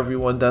if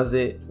everyone does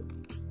it,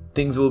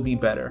 things will be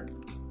better.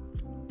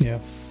 Yeah.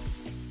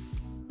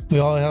 We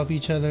all help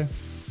each other.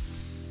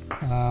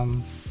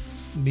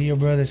 Be your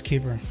brother's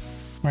keeper,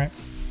 right?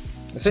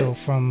 That's so it.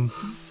 From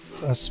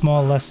a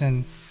small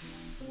lesson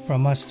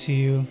from us to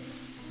you,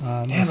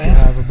 if you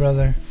have a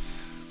brother,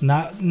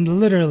 not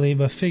literally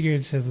but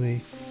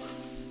figuratively,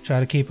 try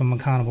to keep him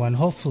accountable, and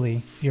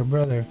hopefully your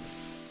brother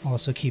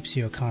also keeps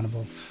you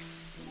accountable.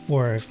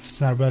 Or if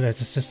it's not a brother,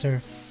 it's a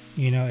sister,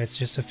 it's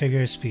just a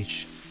figure of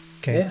speech.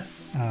 Okay.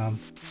 Yeah.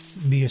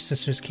 Be your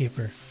sister's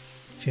keeper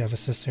if you have a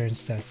sister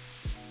instead.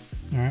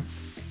 All right.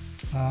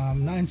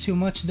 Not in too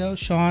much though,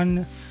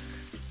 Sean.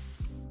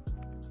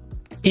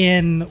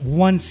 In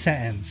one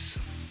sentence,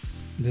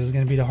 this is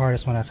going to be the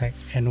hardest one, I think.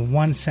 In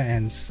one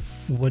sentence,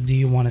 what do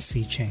you want to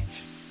see change?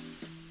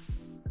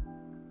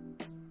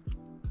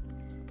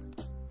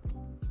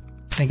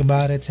 Think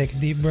about it. Take a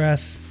deep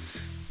breath.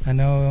 I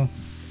know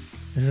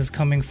this is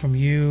coming from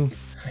you,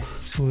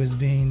 who is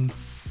being...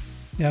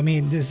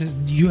 this is,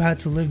 you had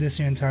to live this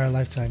your entire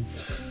lifetime,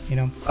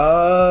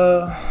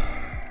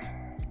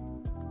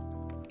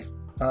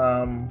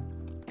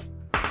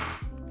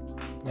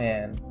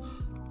 Man.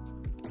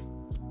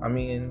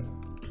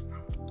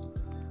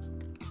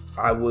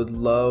 I would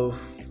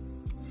love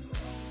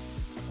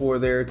for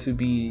there to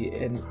be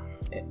an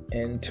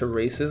end to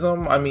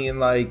racism.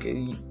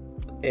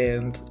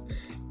 And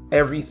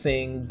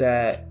everything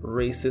that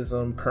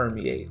racism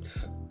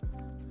permeates.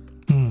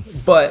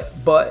 But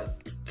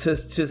to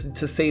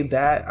say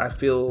that, I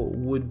feel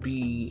would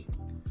be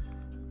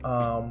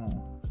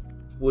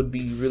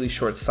really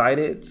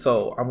short-sighted.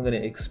 So I'm going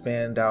to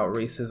expand out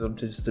racism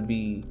to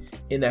be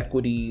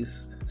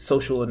inequities,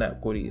 social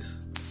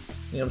inequities.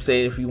 You know what I'm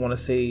saying? If you want to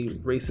say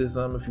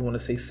racism, if you want to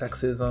say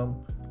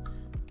sexism,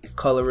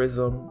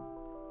 colorism,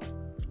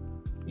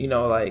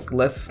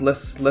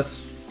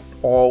 let's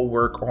all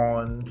work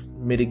on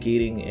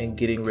mitigating and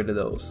getting rid of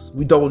those.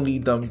 We don't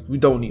need them. We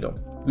don't need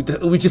them. We do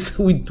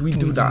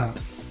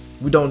not.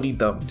 We don't need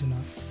them.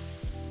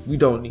 We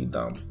don't need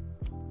them.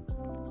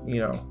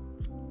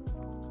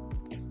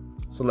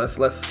 So let's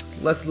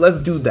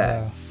do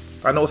that.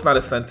 I know it's not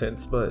a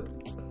sentence, but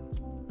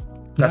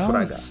that's what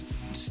I got.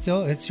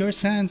 It's your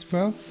sentence,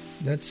 bro.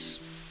 That's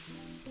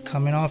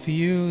coming off of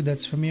you.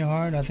 That's from your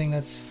heart. I think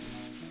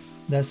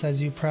that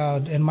says you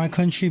proud. In my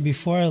country,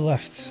 before I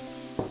left,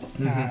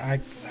 I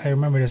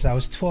remember this. I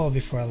was 12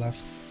 before I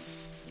left.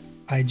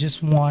 I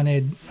just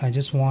wanted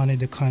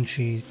the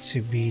country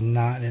to be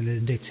not in a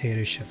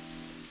dictatorship.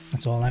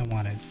 That's all I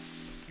wanted,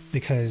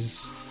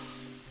 because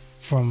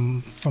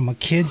from a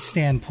kid's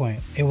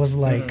standpoint, it was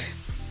like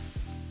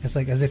it's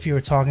like as if you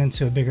were talking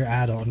to a bigger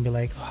adult and be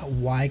like,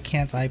 why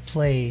can't I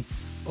play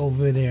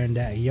over there in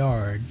that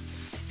yard?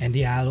 And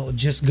the adult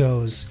just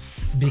goes,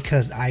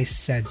 because I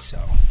said so.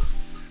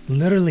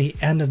 Literally,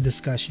 end of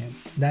discussion.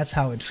 That's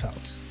how it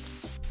felt.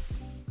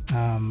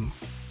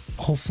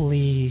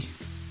 Hopefully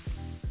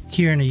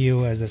here in the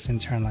US it's in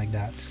turn like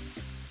that.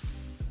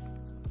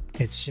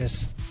 It's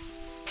just,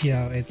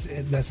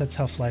 that's a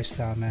tough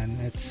lifestyle, man.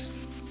 It's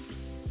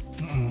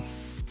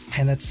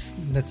and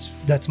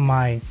that's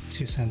my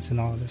 2 cents in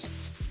all of this,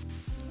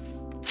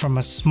 from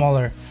a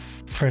smaller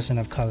person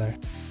of color,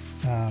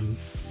 and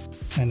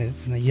in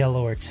a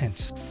yellower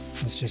tint,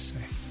 let's just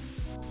say.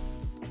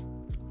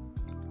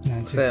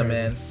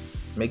 Man,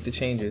 make the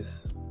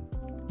changes.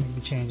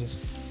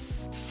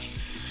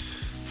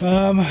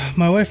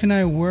 My wife and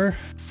I were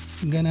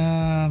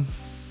gonna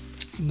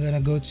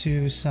go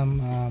to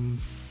some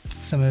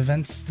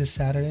events this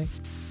Saturday,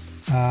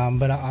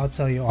 but I'll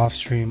tell you off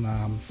stream.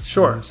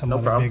 Sure, Some no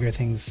other problem. bigger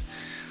things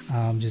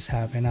just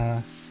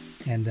happened.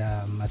 and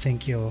I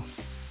think you'll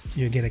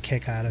get a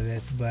kick out of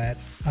it. But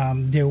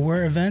there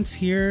were events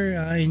here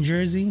in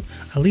Jersey.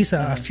 At least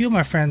a few of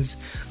my friends,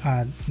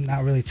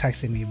 not really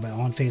texting me, but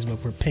on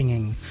Facebook, were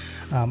pinging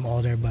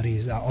all their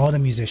buddies, all the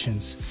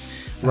musicians.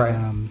 Right.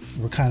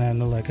 We're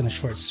kind of in a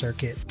short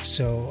circuit.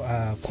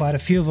 So quite a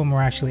few of them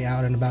were actually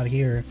out and about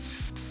here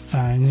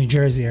in New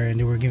Jersey area, and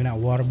they were giving out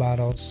water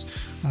bottles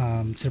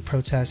to the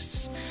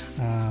protests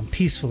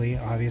peacefully,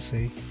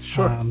 obviously.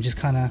 Sure. Just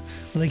kind of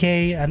like,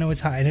 hey, I know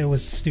it's hot. And it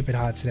was stupid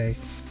hot today.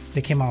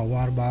 They came out with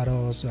water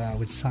bottles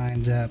with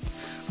signs up.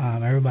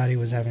 Everybody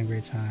was having a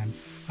great time.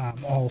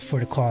 All for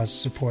the cause,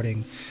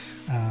 supporting.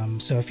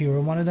 So if you were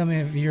one of them,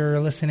 if you're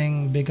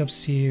listening, big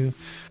ups to you.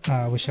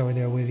 Wish I were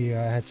there with you.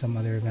 I had some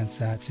other events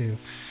that I had to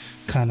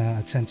kind of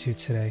attend to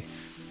today.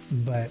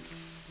 But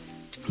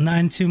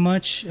not too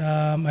much.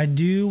 I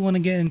do want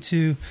to get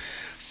into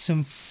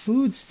some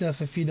food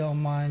stuff, if you don't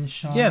mind,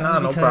 Sean. Yeah,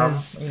 no problem.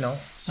 You know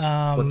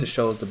what the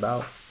show is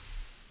about.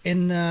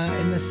 In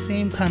the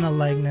same kind of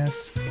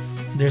likeness,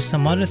 there's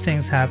some other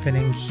things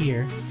happening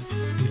here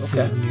in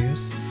food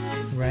news,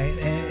 right?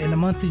 In the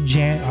month of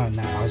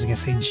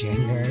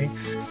January.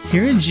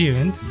 Here in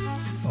June.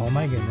 Oh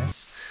my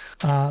goodness.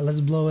 Let's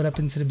blow it up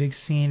into the big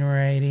scene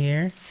right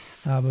here.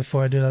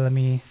 Before I do that, let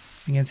me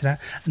get into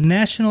that.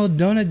 National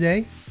Donut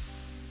Day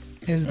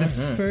is the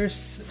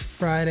first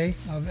Friday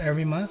of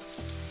every month.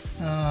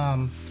 Hold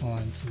on,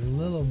 it's a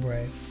little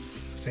bright.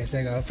 Face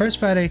I go. First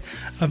Friday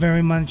of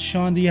every month.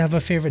 Sean, do you have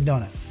a favorite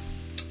donut?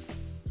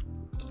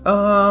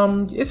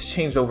 It's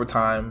changed over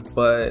time,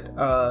 but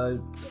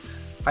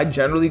I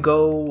generally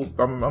go.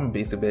 I'm a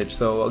basic bitch,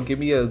 so give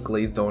me a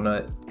glazed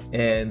donut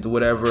and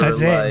whatever.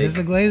 That's it. Just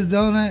a glazed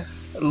donut.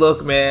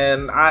 Look,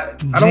 man, I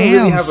don't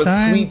really have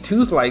a sweet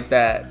tooth like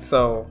that,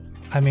 so.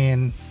 I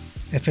mean,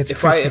 if it's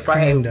Krispy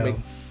Kreme, though.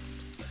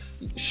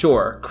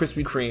 Sure,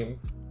 Krispy Kreme.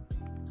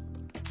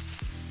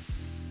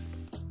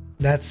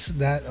 That's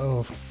that.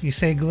 Oh, you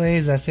say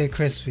glazed, I say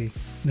crispy.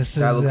 This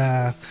that is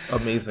looks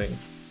amazing.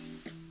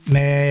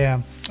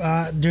 Yeah.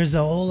 There's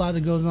a whole lot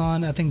that goes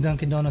on. I think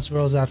Dunkin' Donuts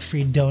rolls out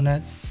free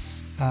donut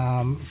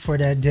for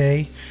that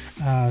day,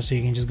 so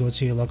you can just go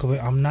to your local.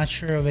 I'm not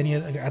sure of any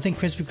other. I think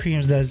Krispy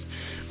Kreme's does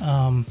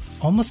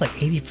almost like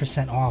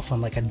 80% off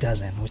on like a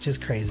dozen, which is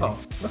crazy. Oh,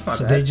 that's not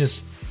so bad. They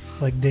just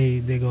like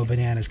they go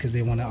bananas because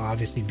they want to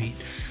obviously beat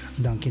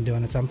Dunkin'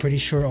 Donuts. I'm pretty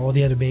sure all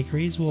the other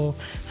bakeries will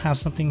have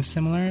something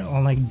similar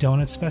on like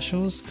donut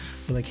specials.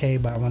 But like, hey,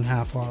 buy one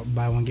half off,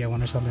 buy one get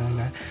one, or something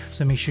like that.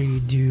 So make sure you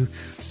do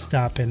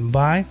stop and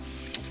buy.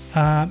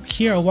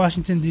 Here in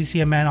Washington D.C.,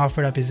 a man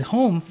offered up his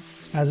home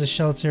as a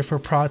shelter for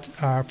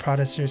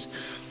protesters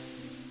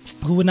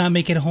who would not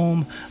make it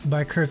home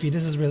by curfew.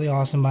 This is really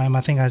awesome by him.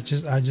 I think I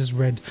just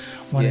read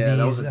one of these.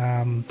 That was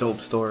a dope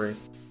story.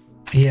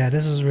 Yeah,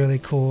 this is really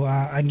cool.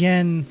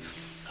 Again.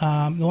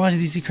 The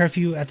Washington D.C.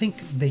 curfew, I think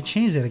they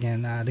changed it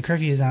again. The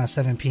curfew is now at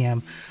 7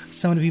 p.m.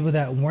 Some of the people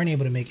that weren't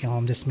able to make it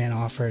home, this man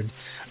offered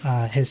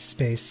his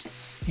space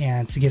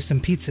and to give some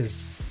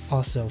pizzas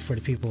also for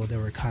the people that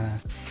were kind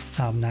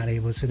of not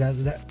able. So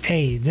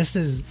hey, this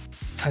is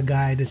a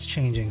guy that's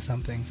changing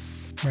something,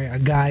 right? A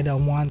guy that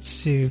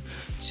wants to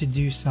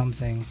do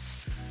something,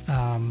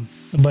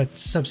 but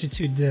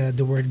substitute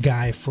the word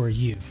guy for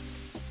you.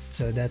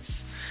 So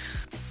that's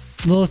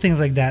little things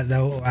like that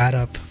will add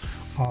up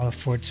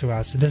for 2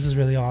 hours. So this is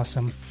really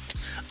awesome.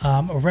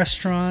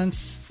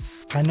 Restaurants,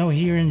 I know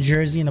here in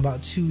Jersey in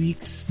about 2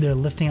 weeks they're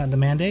lifting out the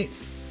mandate.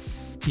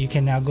 You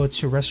can now go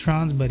to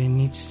restaurants, but it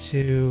needs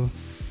to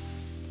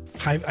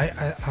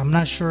I'm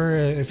not sure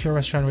if your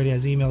restaurant already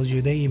has emailed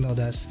you. They emailed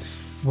us.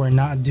 We're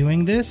not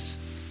doing this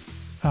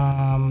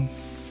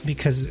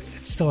because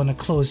it's still in a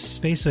closed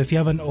space. So if you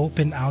have an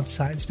open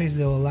outside space,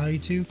 they'll allow you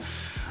to.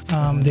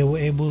 They were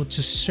able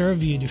to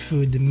serve you the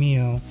food, the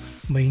meal,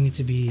 but you need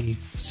to be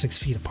 6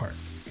 feet apart.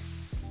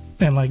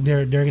 And like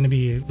they're going to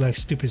be like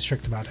stupid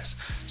strict about this.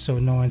 So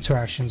no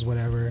interactions,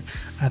 whatever.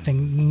 I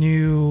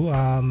think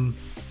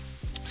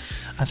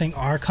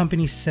our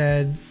company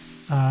said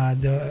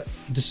the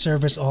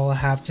servers all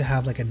have to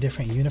have like a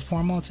different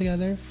uniform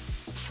altogether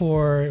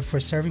for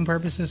serving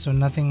purposes. So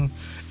nothing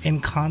in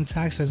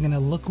contact. So it's going to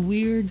look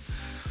weird.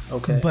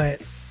 Okay.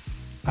 But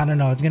I don't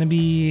know. It's going to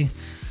be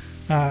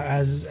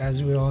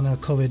as we all know,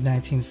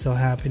 COVID-19 still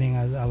happening.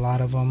 A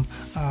lot of them.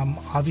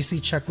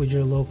 Obviously, check with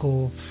your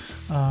local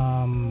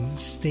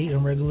state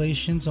and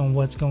regulations on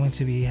what's going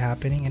to be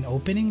happening and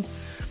opening.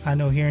 I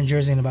know here in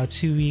Jersey in about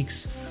 2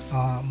 weeks,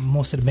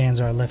 most of the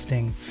bans are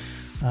lifting,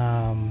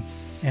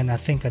 and I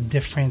think a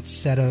different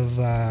set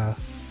of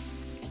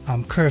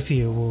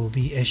curfew will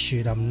be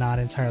issued. I'm not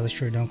entirely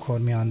sure. Don't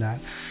quote me on that.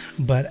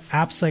 But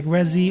apps like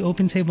Resi,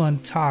 OpenTable,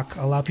 and Talk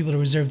allow people to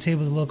reserve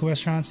tables at local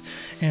restaurants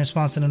in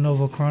response to the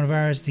novel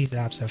coronavirus. These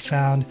apps have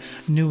found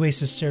new ways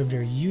to serve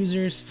their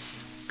users.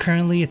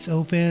 Currently, it's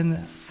open.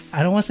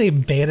 I don't want to say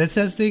beta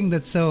testing.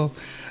 That's so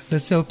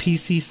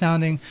PC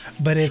sounding,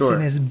 but it's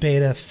in its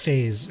beta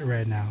phase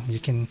right now. You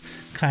can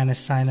kind of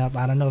sign up.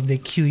 I don't know if they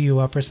queue you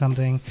up or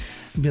something.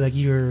 Be like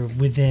you're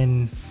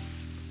within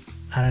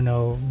I don't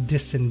know,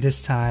 this and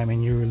this time,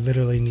 and you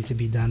literally need to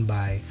be done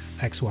by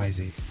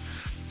XYZ.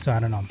 So I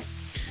don't know.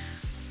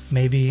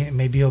 Maybe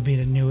it'll be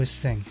the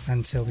newest thing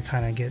until we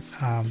kind of get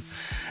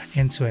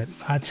into it.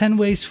 10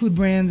 ways food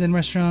brands and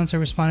restaurants are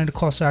responding to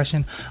calls to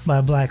action by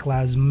Black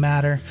Lives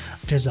Matter.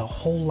 There's a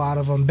whole lot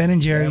of them.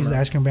 Ben & Jerry's, the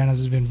ice cream brand,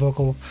 has been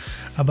vocal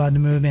about the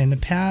movement in the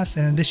past.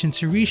 In addition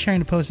to resharing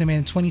the post they made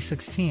in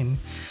 2016,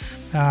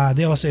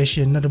 they also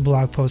issued another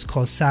blog post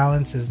called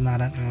 "Silence is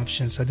Not an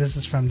Option." So this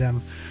is from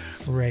them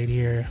right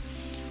here.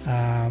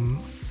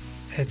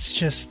 It's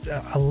just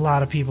a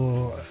lot of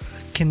people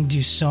can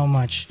do so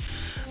much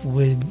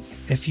with,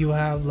 if you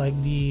have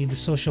like the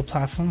social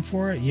platform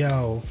for it.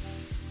 Yo,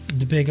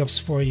 the big ups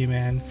for you,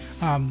 man.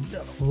 A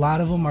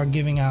lot of them are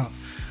giving out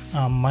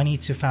money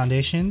to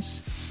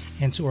foundations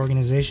and to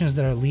organizations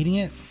that are leading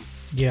it.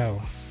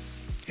 Yo,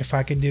 if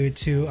I could do it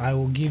too, I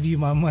will give you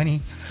my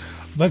money.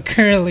 But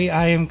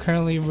I am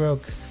currently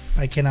broke.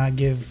 I cannot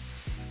give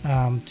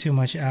too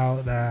much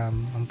out.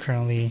 I'm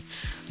currently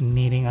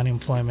needing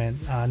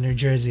unemployment. New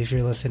Jersey, if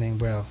you're listening,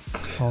 bro,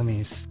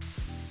 homies,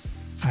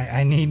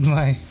 I need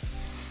my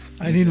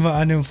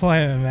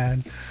unemployment,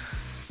 man.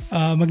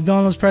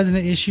 McDonald's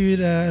president issued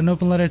an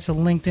open letter to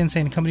LinkedIn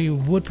saying the company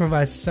would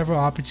provide several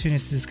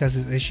opportunities to discuss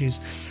its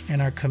issues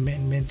and our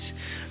commitment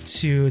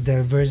to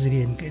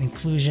diversity and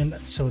inclusion.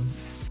 So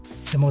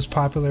the most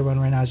popular one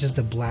right now is just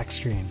the black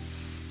screen.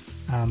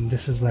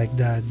 This is like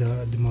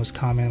the most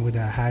common with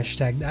a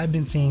hashtag. I've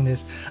been seeing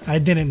this. I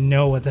didn't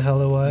know what the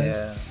hell it was.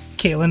 Yeah.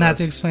 Caitlin had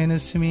to explain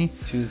this to me.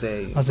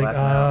 Tuesday. I was like,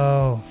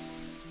 oh,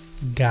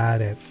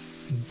 got it.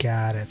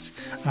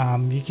 I'll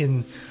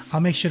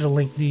make sure to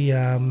link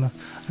the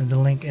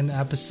link in the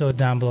episode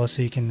down below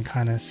so you can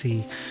kind of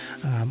see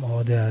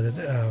all the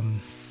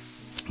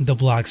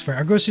blogs. For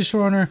our grocery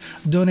store owner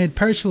donated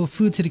perishable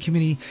food to the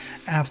community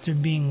after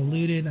being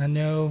looted. I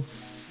know,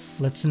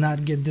 let's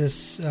not get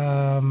this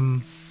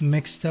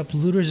mixed up.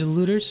 Looters are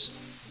looters.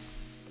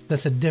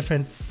 That's a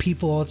different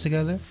people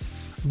altogether.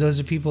 Those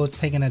are people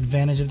taking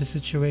advantage of the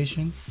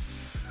situation.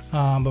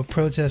 But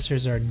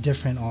protesters are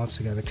different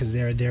altogether because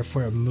they're there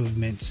for a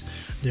movement.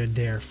 They're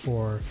there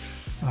for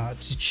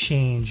to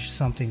change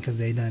something because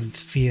they don't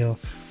feel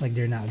like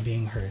they're not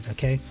being heard.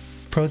 Okay,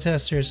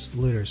 protesters,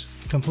 looters,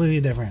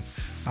 completely different.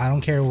 I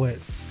don't care what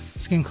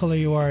skin color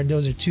you are.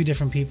 Those are two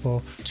different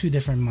people, two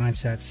different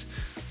mindsets.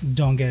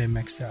 Don't get it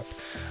mixed up.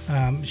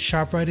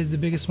 ShopRite is the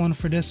biggest one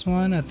for this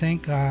one. I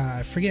think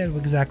I forget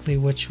exactly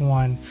which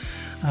one.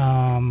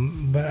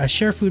 But a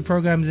Share Food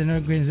program is an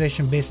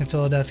organization based in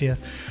Philadelphia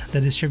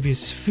that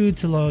distributes food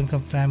to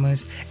low-income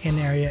families in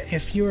the area.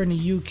 If you're in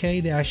the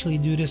UK, they actually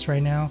do this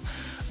right now.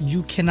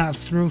 You cannot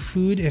throw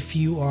food if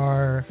you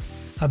are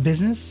a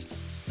business.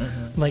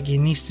 Like, it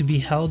needs to be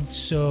held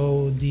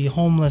so the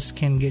homeless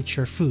can get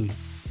your food.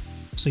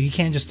 So you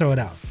can't just throw it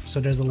out. So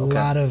there's a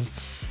lot of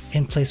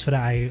in place for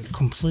that. I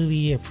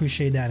completely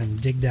appreciate that and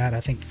dig that.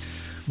 I think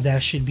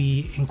that should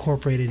be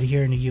incorporated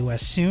here in the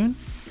US soon.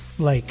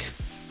 Like,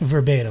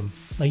 verbatim.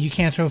 Like, you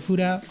can't throw food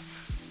out,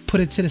 put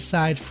it to the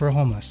side for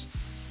homeless,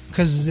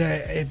 because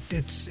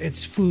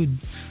it's food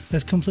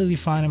that's completely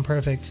fine and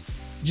perfect,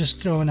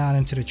 just throwing out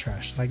into the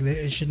trash. Like,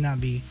 it should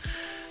not be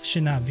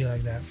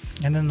like that.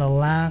 And then the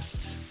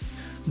last,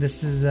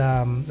 this is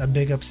a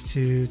big ups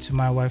to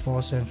my wife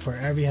also, and for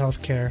every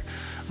healthcare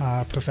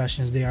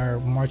professionals. They are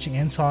marching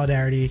in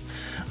solidarity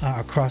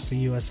across the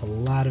U.S. A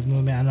lot of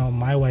movement. I know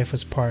my wife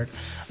was part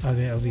of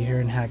it over here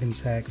in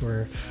Hackensack,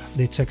 where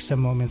they took some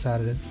moments out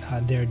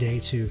of their day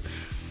to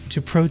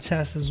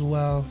protest as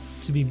well,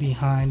 to be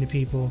behind the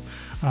people.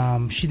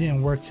 She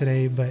didn't work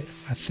today, but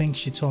I think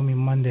she told me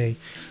Monday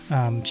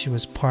she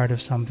was part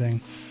of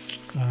something.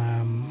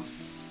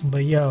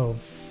 But yo,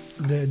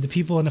 the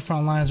people in the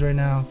front lines right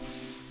now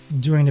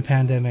during the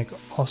pandemic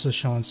also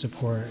showing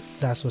support.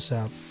 That's what's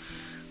up.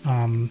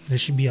 There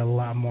should be a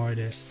lot more of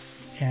this,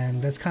 and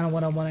that's kind of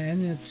what I want to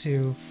end it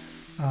to.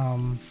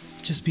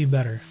 Just be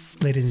better,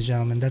 ladies and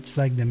gentlemen. That's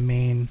like the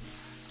main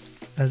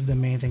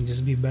thing.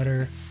 Just be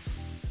better.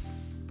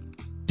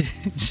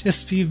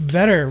 Just be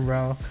better,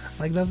 bro.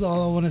 Like, that's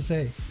all I want to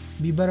say.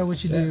 Be better at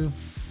what you do.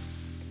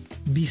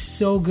 Be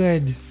so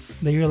good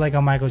that you're like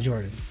a Michael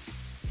Jordan.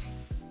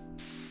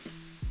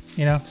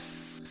 You know,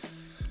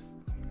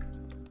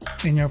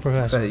 in your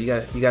profession. So you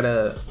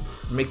gotta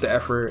make the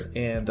effort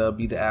and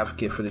be the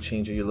advocate for the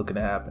change that you're looking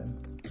to happen.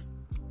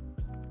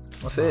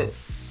 That's it.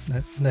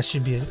 That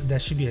should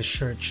be a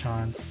shirt,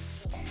 Sean.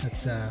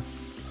 That's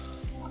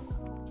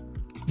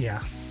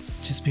yeah.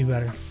 Just be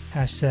better.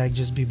 Hashtag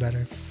just be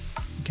better.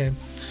 Okay.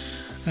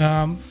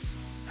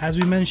 As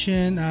we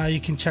mentioned,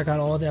 you can check out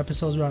all the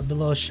episodes right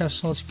below. Chef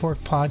Salty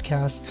Pork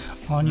Podcast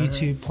on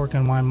YouTube, Pork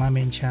and Wine, my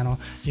main channel.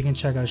 You can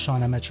check out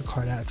Sean at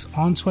MetroCardX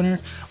on Twitter.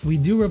 We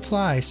do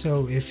reply,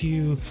 so if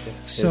you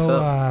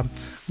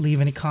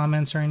leave any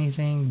comments or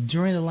anything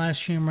during the live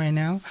stream right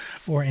now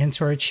or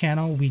into our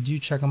channel, we do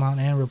check them out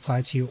and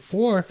reply to you.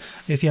 Or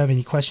if you have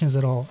any questions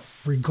at all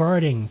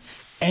regarding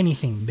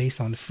anything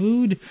based on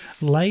food,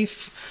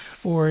 life,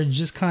 or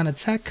just kind of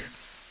tech,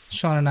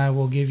 Sean and I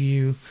will give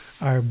you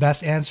our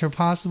best answer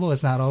possible.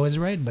 It's not always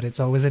right, but it's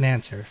always an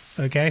answer.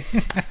 Okay.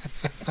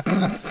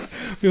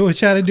 We will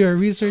try to do our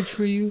research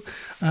for you.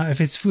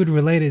 If it's food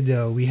related,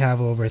 though, we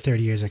have over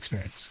 30 years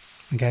experience.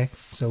 Okay,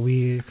 so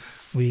we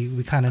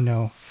kind of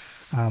know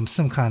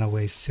some kind of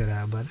ways to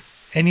that. But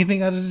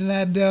anything other than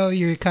that, though,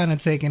 you're kind of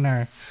taking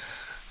our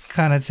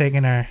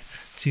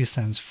 2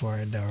 cents for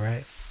it, though,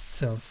 right?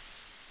 So,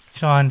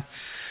 Sean,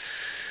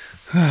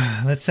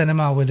 let's send him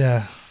out with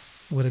a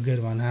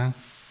good one, huh?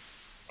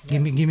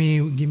 Give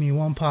me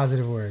one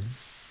positive word.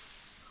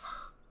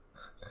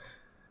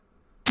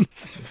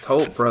 It's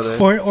hope, brother.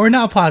 Or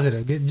not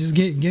positive. Just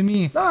give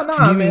me.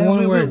 No, me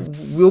one word.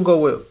 We'll go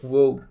with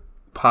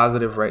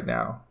positive right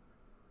now.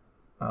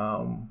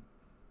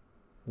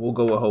 We'll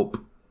go with hope.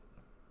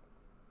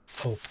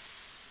 Hope.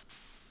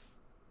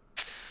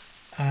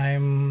 I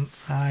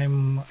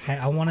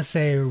want to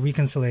say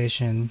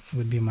reconciliation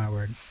would be my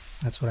word.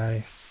 That's what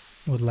I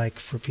would like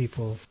for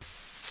people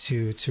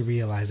to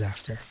realize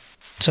after.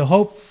 So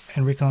hope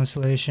and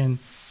reconciliation,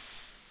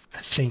 I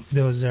think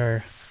those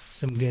are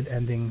some good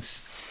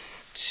endings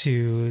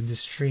to the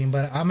stream.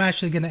 But I'm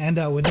actually going to end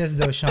up with this,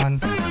 though, Sean.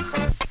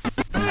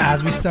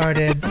 As we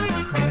started,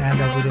 we're going to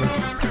end up with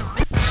this.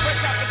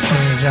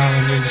 Ladies and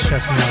gentlemen, here's the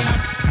Chef's Meal.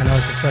 I know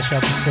it's a special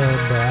episode,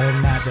 but other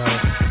than that,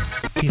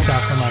 though, peace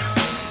out from us.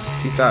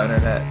 Peace out,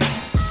 internet.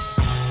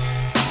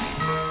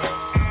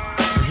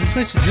 This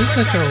is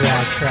such a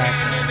rad track.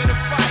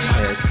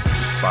 Yeah, it's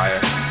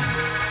fire.